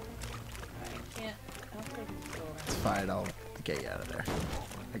 Alright, I can't. I don't think I can go It's around. fine. I'll get you out of there.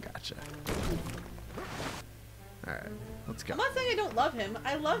 I gotcha. All right, let's go. I'm not saying I don't love him.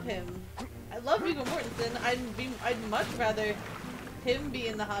 I love him. I love Viggo Mortensen. I'd much rather him be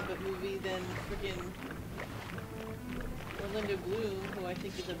in the Hobbit movie than freaking Orlando Bloom, who I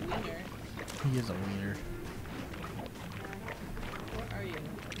think is a wiener. He is a wiener. Where are you?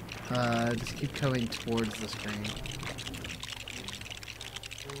 Just keep coming towards the screen.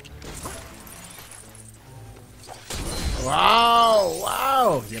 Wow!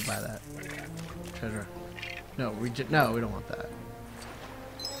 Wow! Yeah, buy that. Treasure. No, we don't want that.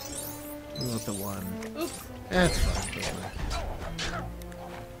 We want the one. Oops. That's fine. Don't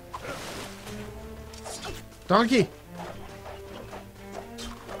worry. Donkey!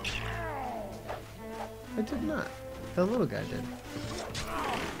 I did not. The little guy did.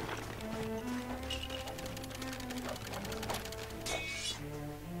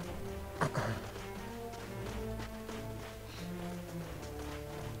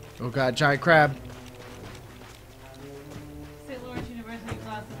 Oh god, giant crab. St. Lawrence University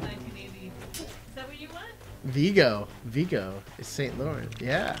class of 1987 that where you went? Vigo. Vigo is St. Lawrence.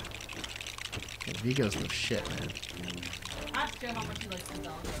 Yeah. Vigo's no shit, man. Ask Joe how much he likes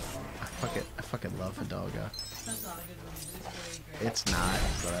Hidalgo. I fucking love Hidalgo. That's not a good movie, but it's really great. It's not,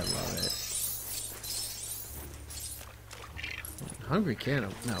 but I love it. Hungry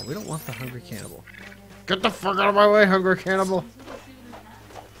Cannibal. No, we don't want the Hungry Cannibal. Get the fuck out of my way, Hungry Cannibal.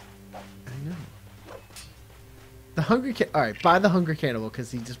 I know. The Hungry Alright, buy the Hungry Cannibal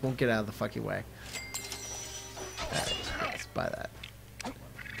because he just won't get out of the fucking way. Alright, let's buy that.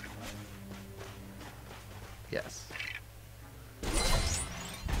 Yes.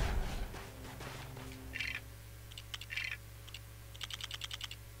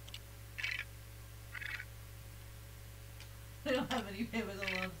 We don't have any favors on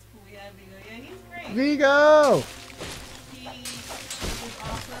love school. We have Vigo. Yeah, he's great. Vigo! He is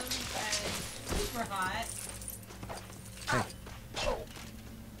awesome and super hot. Hey.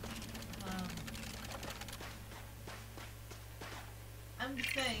 I'm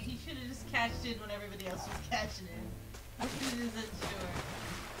just saying, he should have just cashed in when everybody else was cashing in. He isn't sure.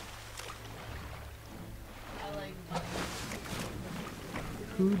 I like money.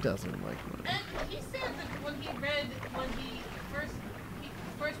 Who doesn't like money? And he said that when he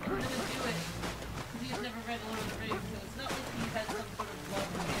first wanted to do it, because he's never read Lord of the Rings, so it's not like he had some sort of love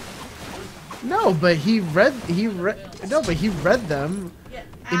for No, but he read them yeah,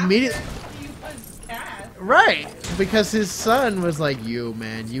 immediately. after he was cast. Right, because his son was like, "You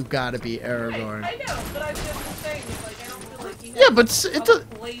man, you gotta be Aragorn." I know, but I'm just saying, like, I don't feel like he Yeah, has but it's a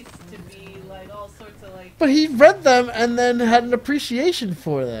place to be, like, all sorts of, like... But he read them and then had an appreciation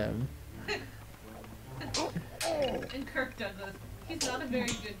for them. And Kirk Douglas, he's not a very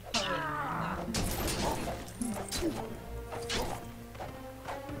good poet.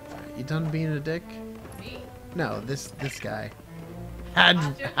 You done being a dick? Me? No, this guy.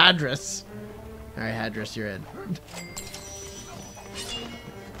 Hadris. Alright, Hadris, you're in.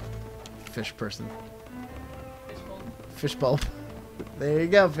 Fish person. Fishbowl. Fishbulb. There you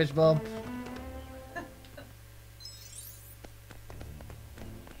go, Fishbulb.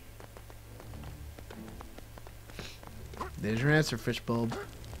 There's your answer, Fishbulb.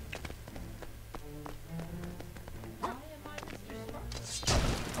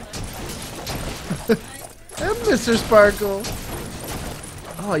 I'm Mr. Sparkle.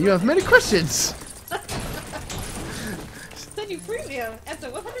 Oh, you have many questions. Then you premium.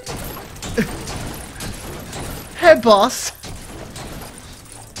 Answer 100. Hey, boss.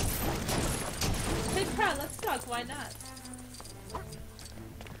 Hey, Pratt, let's talk. Why not?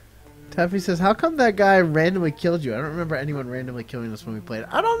 Taffy says, how come that guy randomly killed you? I don't remember anyone randomly killing us when we played.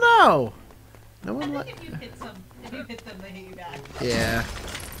 I don't know. No one I think if you hit them, they hit you back. Yeah.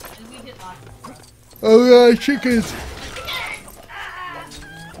 And we hit lots of stuff. Oh, yeah, chickens.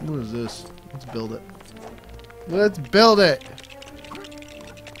 What is this? Let's build it. Let's build it.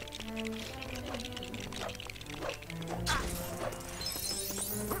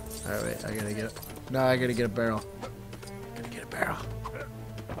 Alright, wait. I gotta get it. No, I gotta get a barrel. Gotta get a barrel.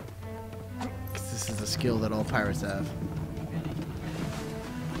 'Cause this is a skill that all pirates have.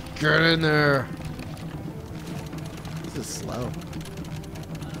 Get in there. This is slow.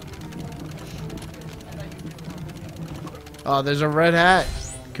 Oh, there's a red hat.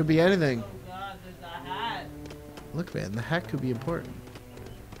 Could be anything. Oh god, there's a hat. Look, man, the hat could be important.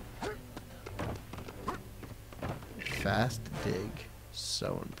 Fast dig.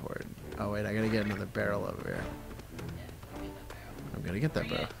 So important. Oh, wait, I gotta get another barrel over here. I'm gonna get that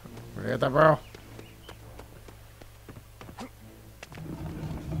barrel. We're gonna get that barrel.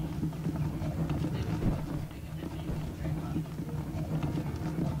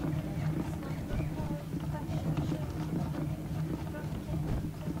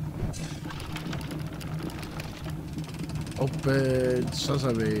 Open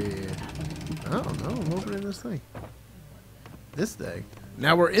sesame. I don't know. I'm opening this thing. This thing.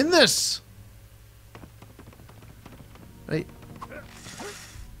 Now we're in this. Wait.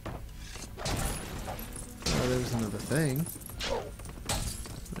 Oh, there's another thing.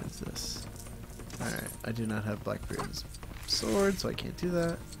 What is this? Alright. I do not have Blackbeard's sword, so I can't do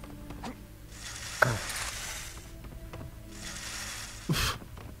that.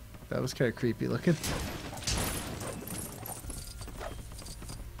 That was kind of creepy looking.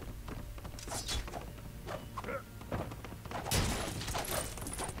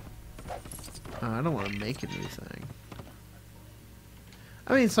 I don't want to make a new thing.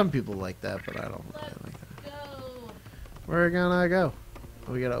 I mean, some people like that, but I don't really like that. Go. We're gonna go.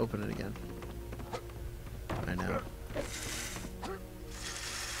 Oh, we gotta open it again. I know.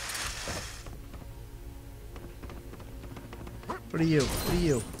 What are you? What are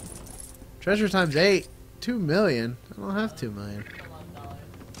you? Treasure times 8. 2 million. I don't have 2 million.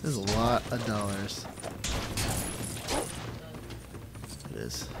 It's a lot of dollars. There's a lot of dollars. It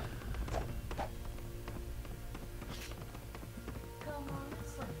is. Come on,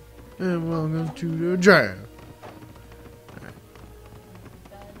 son. And welcome to the jam.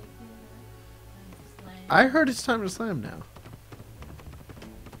 I heard it's time to slam now.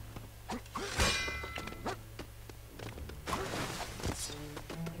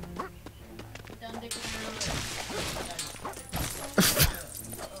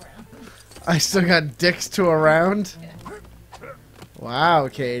 I still got dicks to a round? Wow,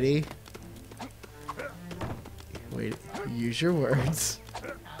 Katie. Wait, use your words.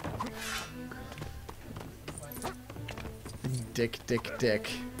 Dick, dick, dick.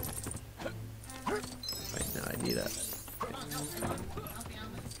 Wait, no, I need a...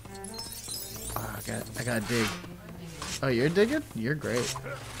 Oh, I gotta dig. Oh, you're digging? You're great.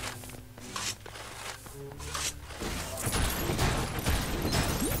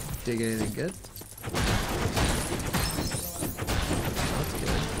 Dig anything good? That's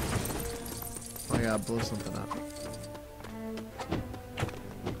good. Oh, I gotta blow something up.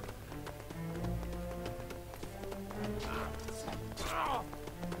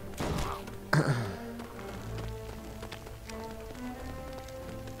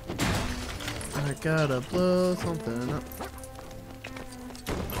 I gotta blow something up.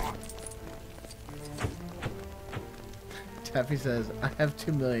 Taffy says, I have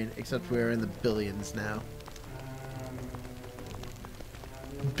 2 million, except we're in the billions now.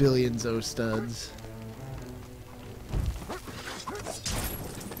 Billions o studs.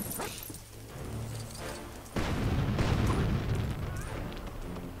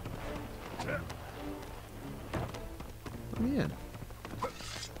 Let me in.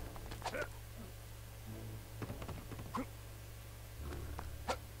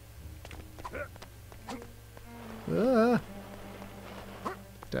 Ah.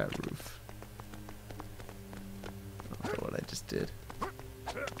 That roof. I don't know what I just did.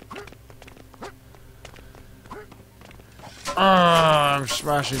 Ah, I'm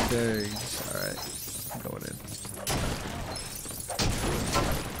smashing things. Alright, I'm going in.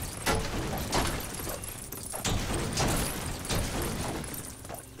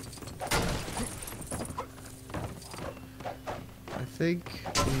 I think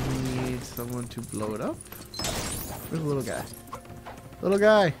we need someone to blow it up. Where's the little guy? Little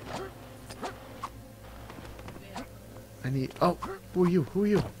guy! I need... Oh! Who are you? Who are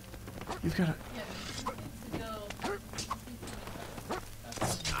you? You've got to...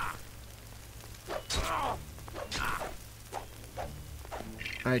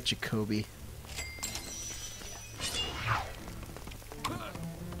 Alright, Jacoby.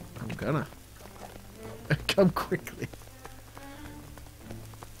 I'm gonna. Come quickly.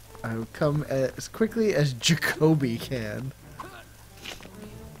 I will come as quickly as Jacoby can.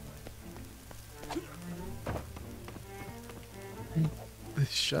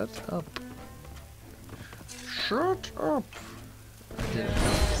 Shut up. Shut up.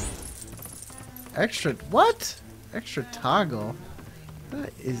 Extra... What? Extra toggle?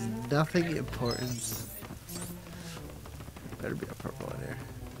 That is nothing important. Better be a purple in here.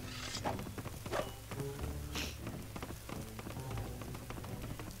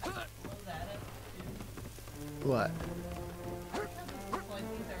 What?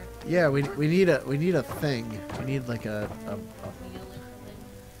 Yeah, we need a thing. We need like a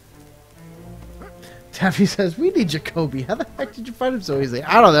Taffy says, we need Jacoby. How the heck did you find him so easily?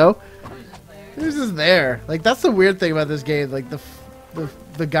 I don't know. He was just there. Like, that's the weird thing about this game. Like,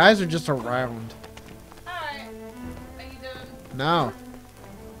 the guys are just around. Hi. How you doing? No.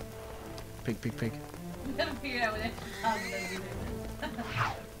 Pig, pig, pig. I'm gonna figure out what it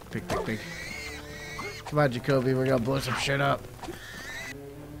Pig, pig, pig. Come on, Jacoby. We're gonna blow some shit up.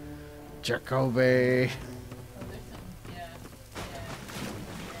 Jacoby.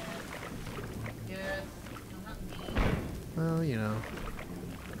 Well, you know.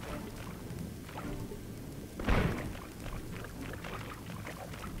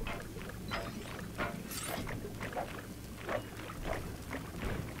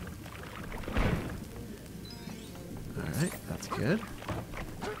 Alright, that's good.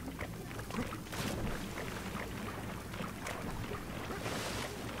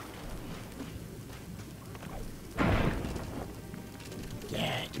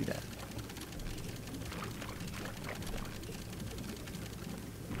 Yeah, do that.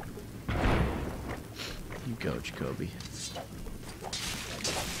 You go, Jacoby.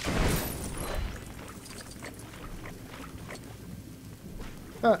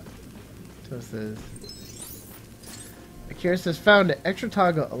 Ah. Toast says, I Kira says, found it. Extra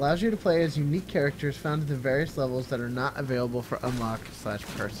toggle allows you to play as unique characters found in the various levels that are not available for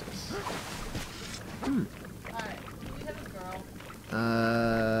unlock/purchase. Alright, do we have a girl?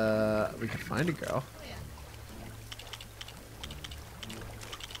 We can find a girl. Oh, yeah.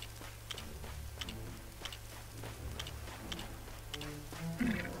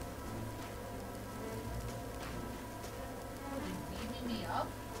 Beaming me up?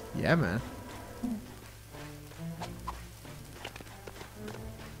 Yeah, man.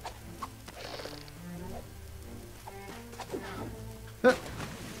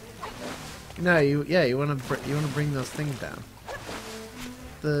 No, you want to bring those things down.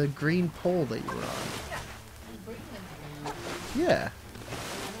 The green pole that you were on. Yeah.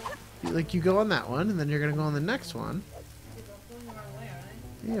 Like you go on that one, and then you're gonna go on the next one.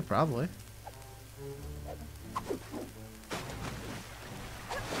 Yeah, probably.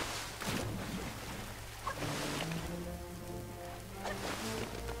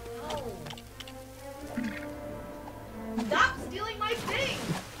 Stop stealing my thing!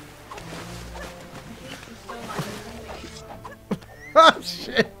 Oh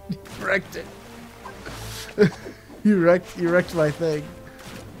shit! You wrecked it. you wrecked my thing.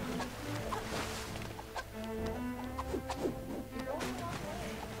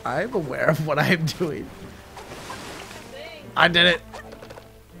 I'm aware of what I'm doing. I did it.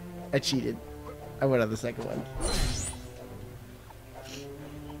 I cheated. I went on the second one.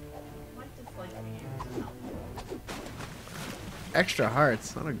 Extra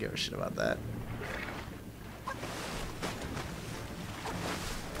hearts. I don't give a shit about that.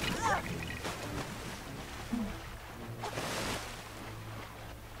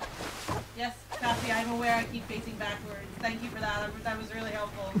 Yes, Cassie, I'm aware I keep facing backwards. Thank you for that. That was really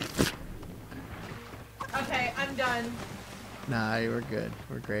helpful. Okay, I'm done. Nah, we're good.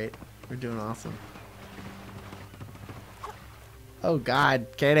 We're great. We're doing awesome. Oh God,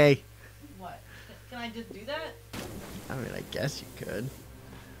 Katie. What? Can I just do that? I mean, I guess you could.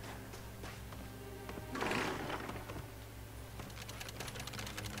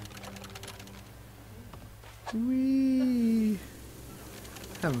 Wee.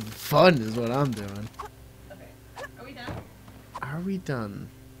 Having fun is what I'm doing. Okay. Are we done? Are we done?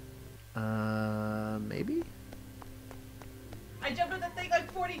 Maybe? I jumped on the thing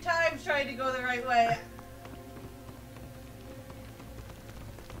like 40 times trying to go the right way.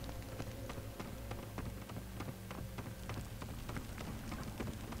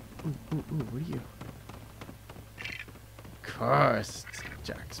 Ooh, what are you? Of course,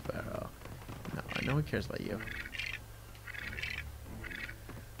 Jack Sparrow. No, no one cares about you.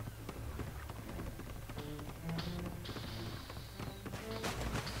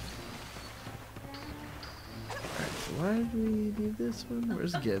 Alright, so why did we need this one?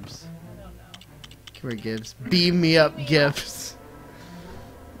 Where's Gibbs? I don't know. Come here, Gibbs. Beam me up, Gibbs.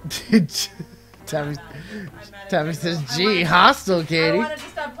 Tommy, Tommy says, gee, hostile, I Katie. wanted to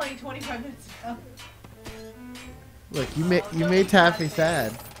stop playing 25 minutes ago. Look, you made Taffy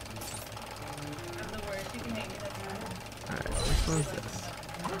sad. I'm the worst. You can hate me, that's fine. Alright, which one's this?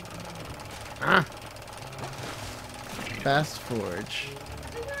 Ah! Fast Forge. I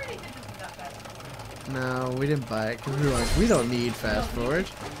think we already did this without Fast Forward. No, we didn't buy it because we were like, we don't need Fast Forge.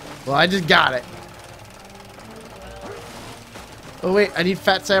 Well, I just got it. Oh wait, I need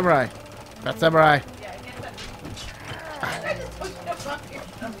Fat Samurai. Fat Samurai. Yeah, I get that. I just told you to fuck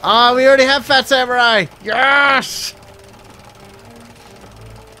yourself. Ah, we already have Fat Samurai. Yes.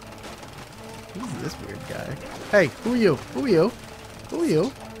 Who's this weird guy? Hey, who are you? Who are you? Who are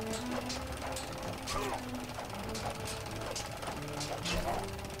you?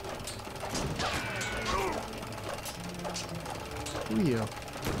 Who are you?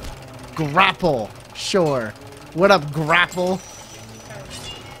 Grapple. Sure. What up, Grapple?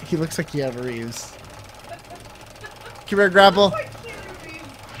 He looks like Keanu Reeves. Come here, Grapple. Like Keanu Reeves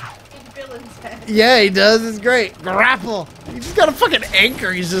in Villain's Head. Yeah, he does. It's great. Grapple. He just got a fucking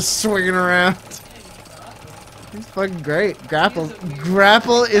anchor. He's just swinging around. He's fucking great.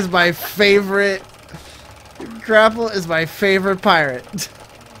 Grapple is my favorite. Grapple is my favorite pirate.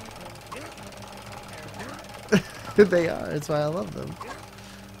 They are. That's why I love them.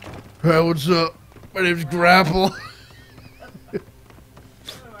 Hey, what's up? My name's Grapple.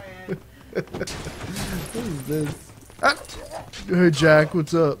 What is this? Ah. Hey, Jack,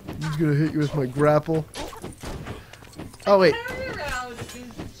 what's up? I'm just gonna hit you with my grapple. Oh, wait. Carry around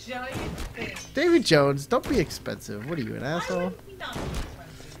this giant thing. Davy Jones, don't be expensive. What are you, an Why asshole? would he not be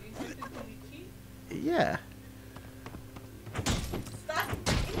expensive? You think it's gonna be cheap? Yeah. Stop.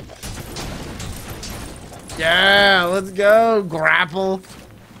 Yeah, let's go, Grapple.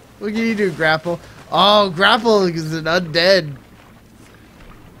 What can you do, Grapple? Oh, Grapple is an undead.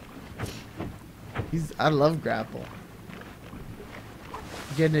 I love Grapple.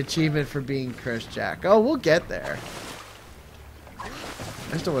 Get an achievement for being Cursed Jack. Oh, we'll get there.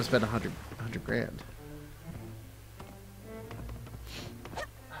 I still want to spend 100 grand.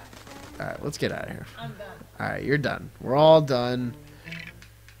 Alright, let's get out of here. I'm done. Alright, you're done. We're all done.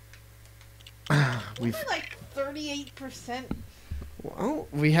 We've like 38%. Well,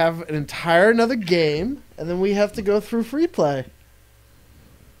 we have an entire another game, and then we have to go through free play.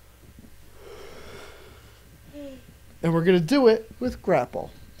 And we're going to do it with Grapple.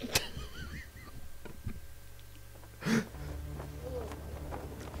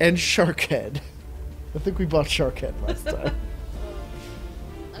 And Sharkhead. I think we bought Sharkhead last time.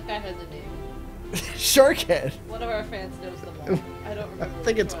 That guy has a name. Sharkhead. One of our fans knows them all. I don't remember. I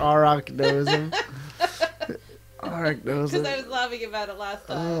think it's Arak knows him. Arak knows Because him. I was laughing about it last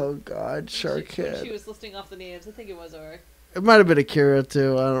time. Oh, God, When Sharkhead. she was listing off the names. I think it was Arak. It might have been Akira,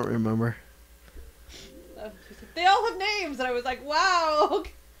 too. I don't remember. She's like, they all have names, and I was like, wow,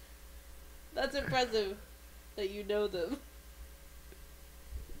 that's impressive that you know them.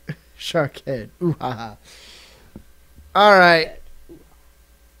 Sharkhead. Ooh, ha, ha. All right.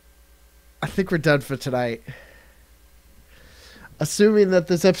 I think we're done for tonight. Assuming that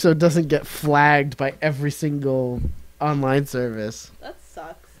this episode doesn't get flagged by every single online service. That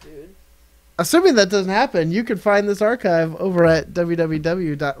sucks, dude. Assuming that doesn't happen, you can find this archive over at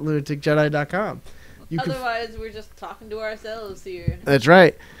www.lunaticjedi.com. Otherwise, we're just talking to ourselves here. That's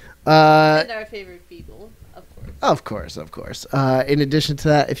right. And our favorite people, of course. Of course. In addition to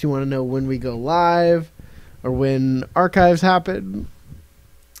that, if you want to know when we go live or when archives happen,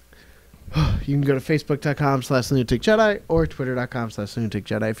 you can go to facebook.com/lunaticjedi or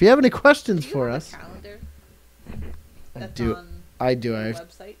twitter.com/lunaticjedi. If you have any questions for us, calendar I that's do. on I do. the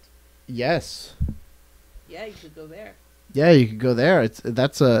website. Yes. Yeah, you could go there. Yeah, you could go there.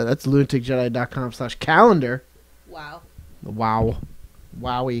 That's lunaticjedi.com/calendar. Wow. Wow.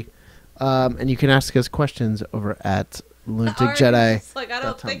 Wowie. And you can ask us questions over at Lunatic Arak's Jedi. just like, I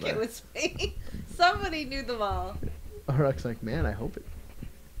don't think it was me. Somebody knew them all. Arak's like, man, I hope it.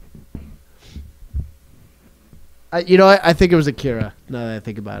 You know what? I think it was Akira. Now that I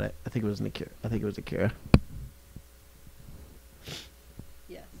think about it, I think it was Akira.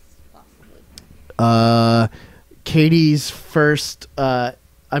 Yes, possibly. Katie's first.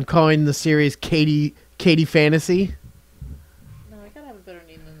 I'm calling the series Katie Fantasy. No, I gotta have a better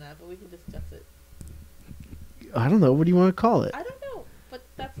name than that, but we can discuss it. I don't know. What do you want to call it? I don't know, but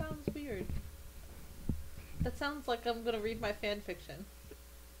that sounds weird. That sounds like I'm gonna read my fan fiction,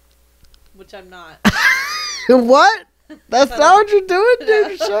 which I'm not. What? That's not what you're doing, No.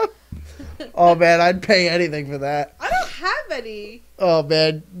 dude. Show? Oh man, I'd pay anything for that. I don't have any. Oh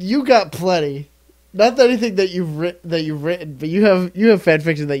man, you got plenty. Not anything that you've written, but you have fan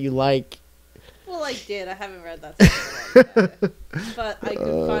fiction that you like. Well, I did. I haven't read that stuff in a while, but I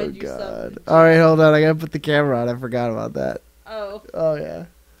could find you some. All right, hold on. I gotta put the camera on. I forgot about that. Oh, Oh yeah.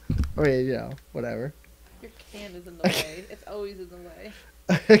 Oh yeah, you know, whatever. your can is in the way. It's always in the way.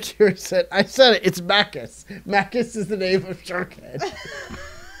 Akira said, I said it. It's Macus. Macus is the name of Sharkhead. It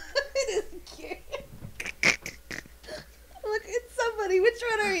is cute. Look, it's somebody. Which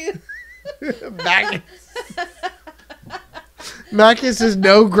one are you? Macus. Macus is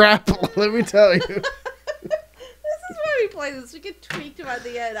no grapple. Let me tell you. This is why we play this. We get tweaked by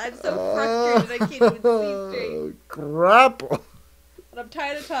the end. I'm so frustrated I can't even see straight. Grapple. But I'm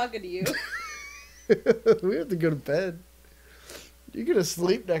tired of talking to you. We have to go to bed. You're gonna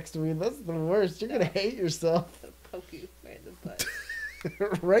sleep next to me, and that's the worst. You're gonna hate yourself. I'm gonna poke you right in the butt.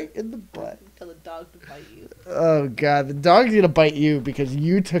 Right in the butt. Tell the dog to bite you. Oh god, the dog's gonna bite you because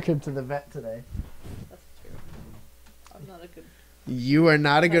you took him to the vet today. That's true. I'm not a good. You are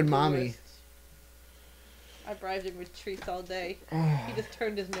not a good the mommy. worst. I bribed him with treats all day. He just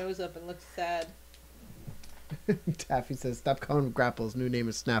turned his nose up and looked sad. Taffy says, "Stop calling him Grapple. His new name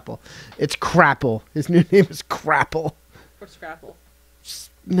is Snapple. It's Crapple. His new name is Crapple." Or Scrapple.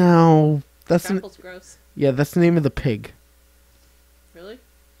 No, that's Scrapple's gross. yeah, that's the name of the pig. Really?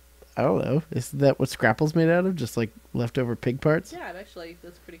 I don't know. Isn't that what Scrapple's made out of? Just like leftover pig parts? Yeah, actually,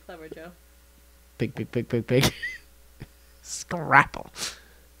 that's pretty clever, Joe. Pig. Scrapple.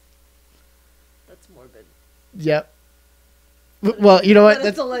 That's morbid. Yep. Well, you know what? But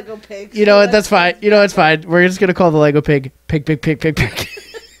it's a Lego pig. You know what? That's fine. You know it's fine. We're just gonna call the Lego pig Pig.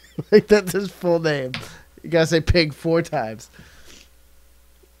 Like that's his full name. You gotta say pig 4 times.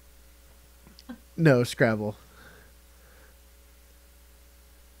 No, Scrabble.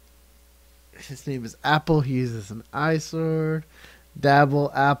 His name is Apple. He uses an eye sword.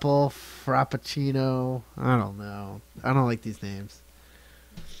 Dabble, Apple, Frappuccino. I don't know. I don't like these names.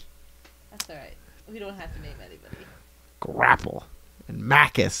 That's alright. We don't have to name anybody. Grapple and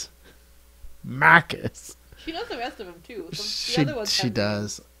Macus. Macus. She knows the rest of them too. The She other ones have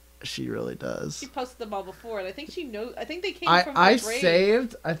does. names. She really does. She posted them all before, and I think she knows. I think they came from her I brain.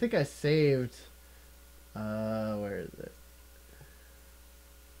 saved. I think I saved. Where is it?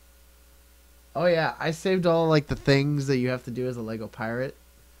 Oh yeah, I saved all like the things that you have to do as a Lego pirate.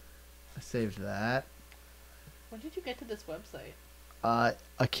 I saved that. When did you get to this website?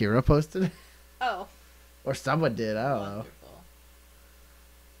 Akira posted it. Oh. Or someone did. I don't know. Wonderful.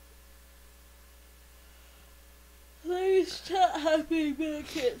 Please chat happening, but I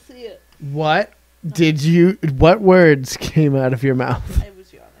can't see it. What did you? What words came out of your mouth? I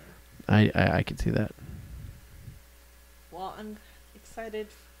was yawning. I could see that. Well, I'm excited.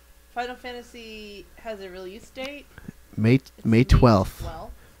 Final Fantasy has a release date. May It's 12th.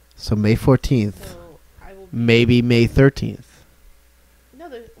 So May 14th. So I will. Maybe May 13th. No,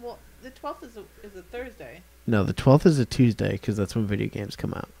 the 12th is a Thursday. No, the 12th is a Tuesday because that's when video games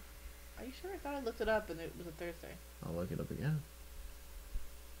come out. Are you sure? I thought I looked it up and it was a Thursday. I'll look it up again.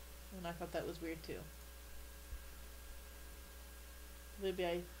 And I thought that was weird too. Maybe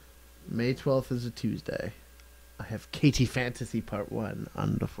I. May 12th is a Tuesday. I have KT Fantasy Part 1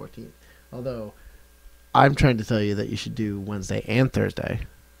 on the 14th. Although, I'm trying to tell you that you should do Wednesday and Thursday.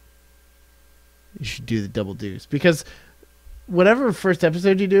 You should do the double deuce. Because whatever first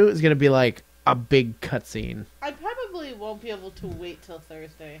episode you do is going to be like a big cutscene. I probably won't be able to wait till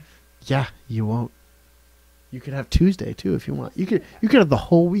Thursday. Yeah, you won't. You could have Tuesday too if you want. You could have the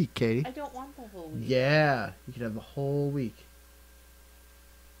whole week, Katie. I don't want the whole week. Yeah, you could have the whole week.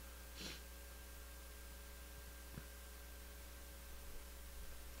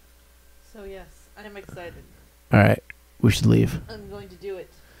 So yes, I am excited. All right, we should leave. I'm going to do it.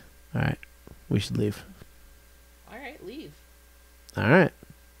 All right, we should leave. All right, leave. All right.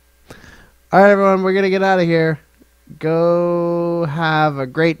 All right, everyone, we're going to get out of here. Go have a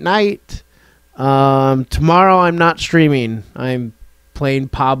great night. Tomorrow I'm not streaming. I'm playing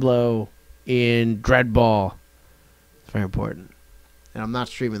Pablo in Dreadball. It's very important. And I'm not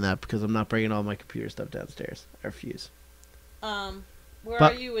streaming that because I'm not bringing all my computer stuff downstairs. I refuse. Where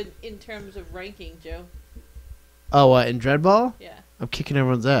But- are you in terms of ranking, Joe? Oh, what, in Dreadball? Yeah. I'm kicking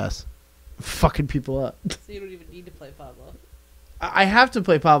everyone's ass. I'm fucking people up. So you don't even need to play Pablo. I have to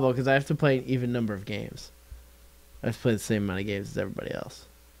play Pablo because I have to play an even number of games. I have to play the same amount of games as everybody else.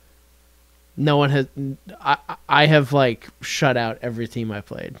 No one has... I have, like, shut out every team I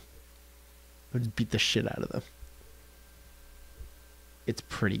played. I just beat the shit out of them. It's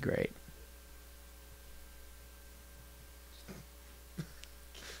pretty great.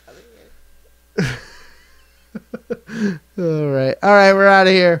 All right, we're out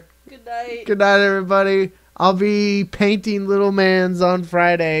of here. Good night. Good night, everybody. I'll be painting Little Mans on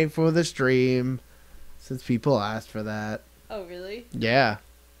Friday for the stream, since people asked for that. Oh, really? Yeah.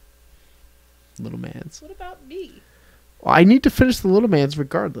 Little Mans. What about me? Well, I need to finish the Little Mans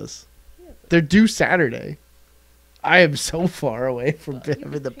regardless. Yeah, but They're due Saturday. I am so far away from you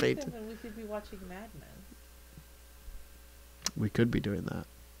having could the paint painting. them and we could be watching Mad Men. We could be doing that.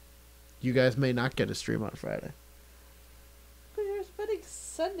 You guys may not get a stream on Friday. Because you're spending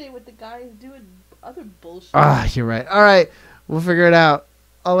Sunday with the guys doing other bullshit. Ah, you're right. All right. We'll figure it out.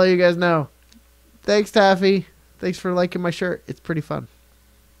 I'll let you guys know. Thanks, Taffy. Thanks for liking my shirt. It's pretty fun.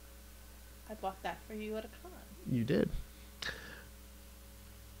 I bought that for you at a con. You did.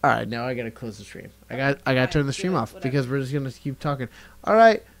 All right, now I gotta close the stream. I got to turn the stream off because we're just gonna keep talking. All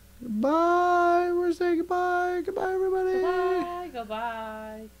right, bye. We're saying goodbye. Goodbye, everybody. Goodbye.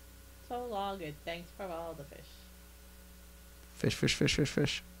 Goodbye. So long and thanks for all the fish. Fish, fish, fish, fish,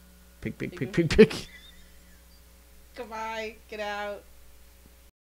 fish. Pig, pig, pig, Pig, pig, pig. Goodbye. Get out.